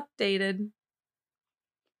keep updated.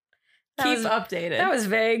 keep updated. That was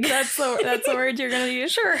vague. That's the word you're gonna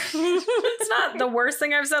use. Sure. It's not the worst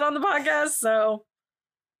thing I've said on the podcast, so.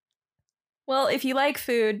 Well, if you like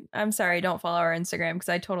food, I'm sorry, don't follow our Instagram because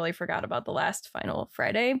I totally forgot about the last Final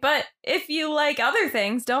Friday. But if you like other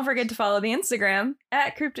things, don't forget to follow the Instagram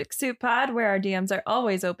at Cryptic Soup Pod, where our DMs are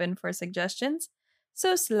always open for suggestions.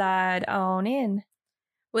 So slide on in.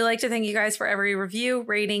 We like to thank you guys for every review,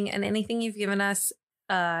 rating, and anything you've given us.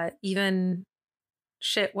 Even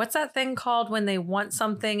shit, what's that thing called when they want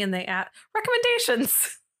something and they add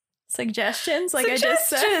recommendations? Suggestions, like I just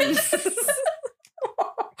said.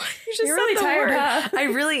 You're really tired, huh? I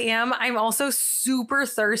really am. I'm also super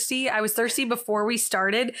thirsty. I was thirsty before we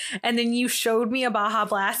started, and then you showed me a Baja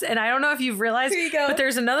Blast, and I don't know if you've realized, Here you go. but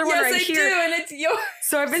there's another one right here. Yes, I do, and it's yours.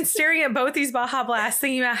 So I've been staring at both these Baja Blasts,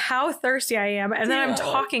 thinking about how thirsty I am, and then I'm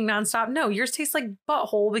talking nonstop. No, yours tastes like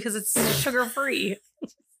butthole because it's sugar-free.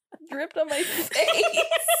 Dripped on my face.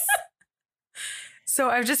 So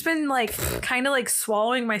I've just been like, kind of like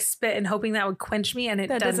swallowing my spit and hoping that would quench me, and it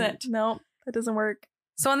doesn't. No, that doesn't work.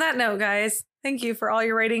 So on that note, guys, thank you for all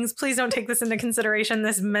your ratings. Please don't take this into consideration,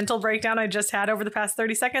 this mental breakdown I just had over the past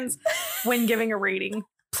 30 seconds when giving a rating.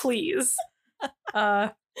 Please.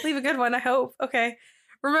 Leave a good one, I hope. Okay.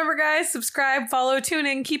 Remember, guys, subscribe, follow, tune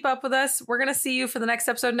in, keep up with us. We're going to see you for the next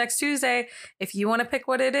episode next Tuesday. If you want to pick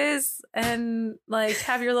what it is and like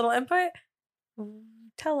have your little input,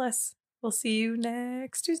 tell us. We'll see you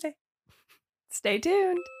next Tuesday. Stay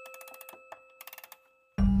tuned.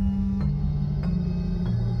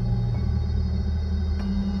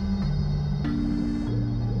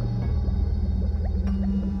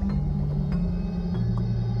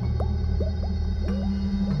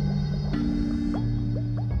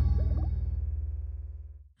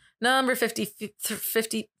 Number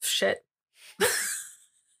 50 shit.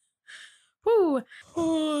 Woo.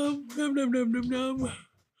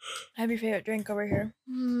 Have your favorite drink over here.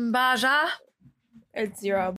 Baja. It's zero.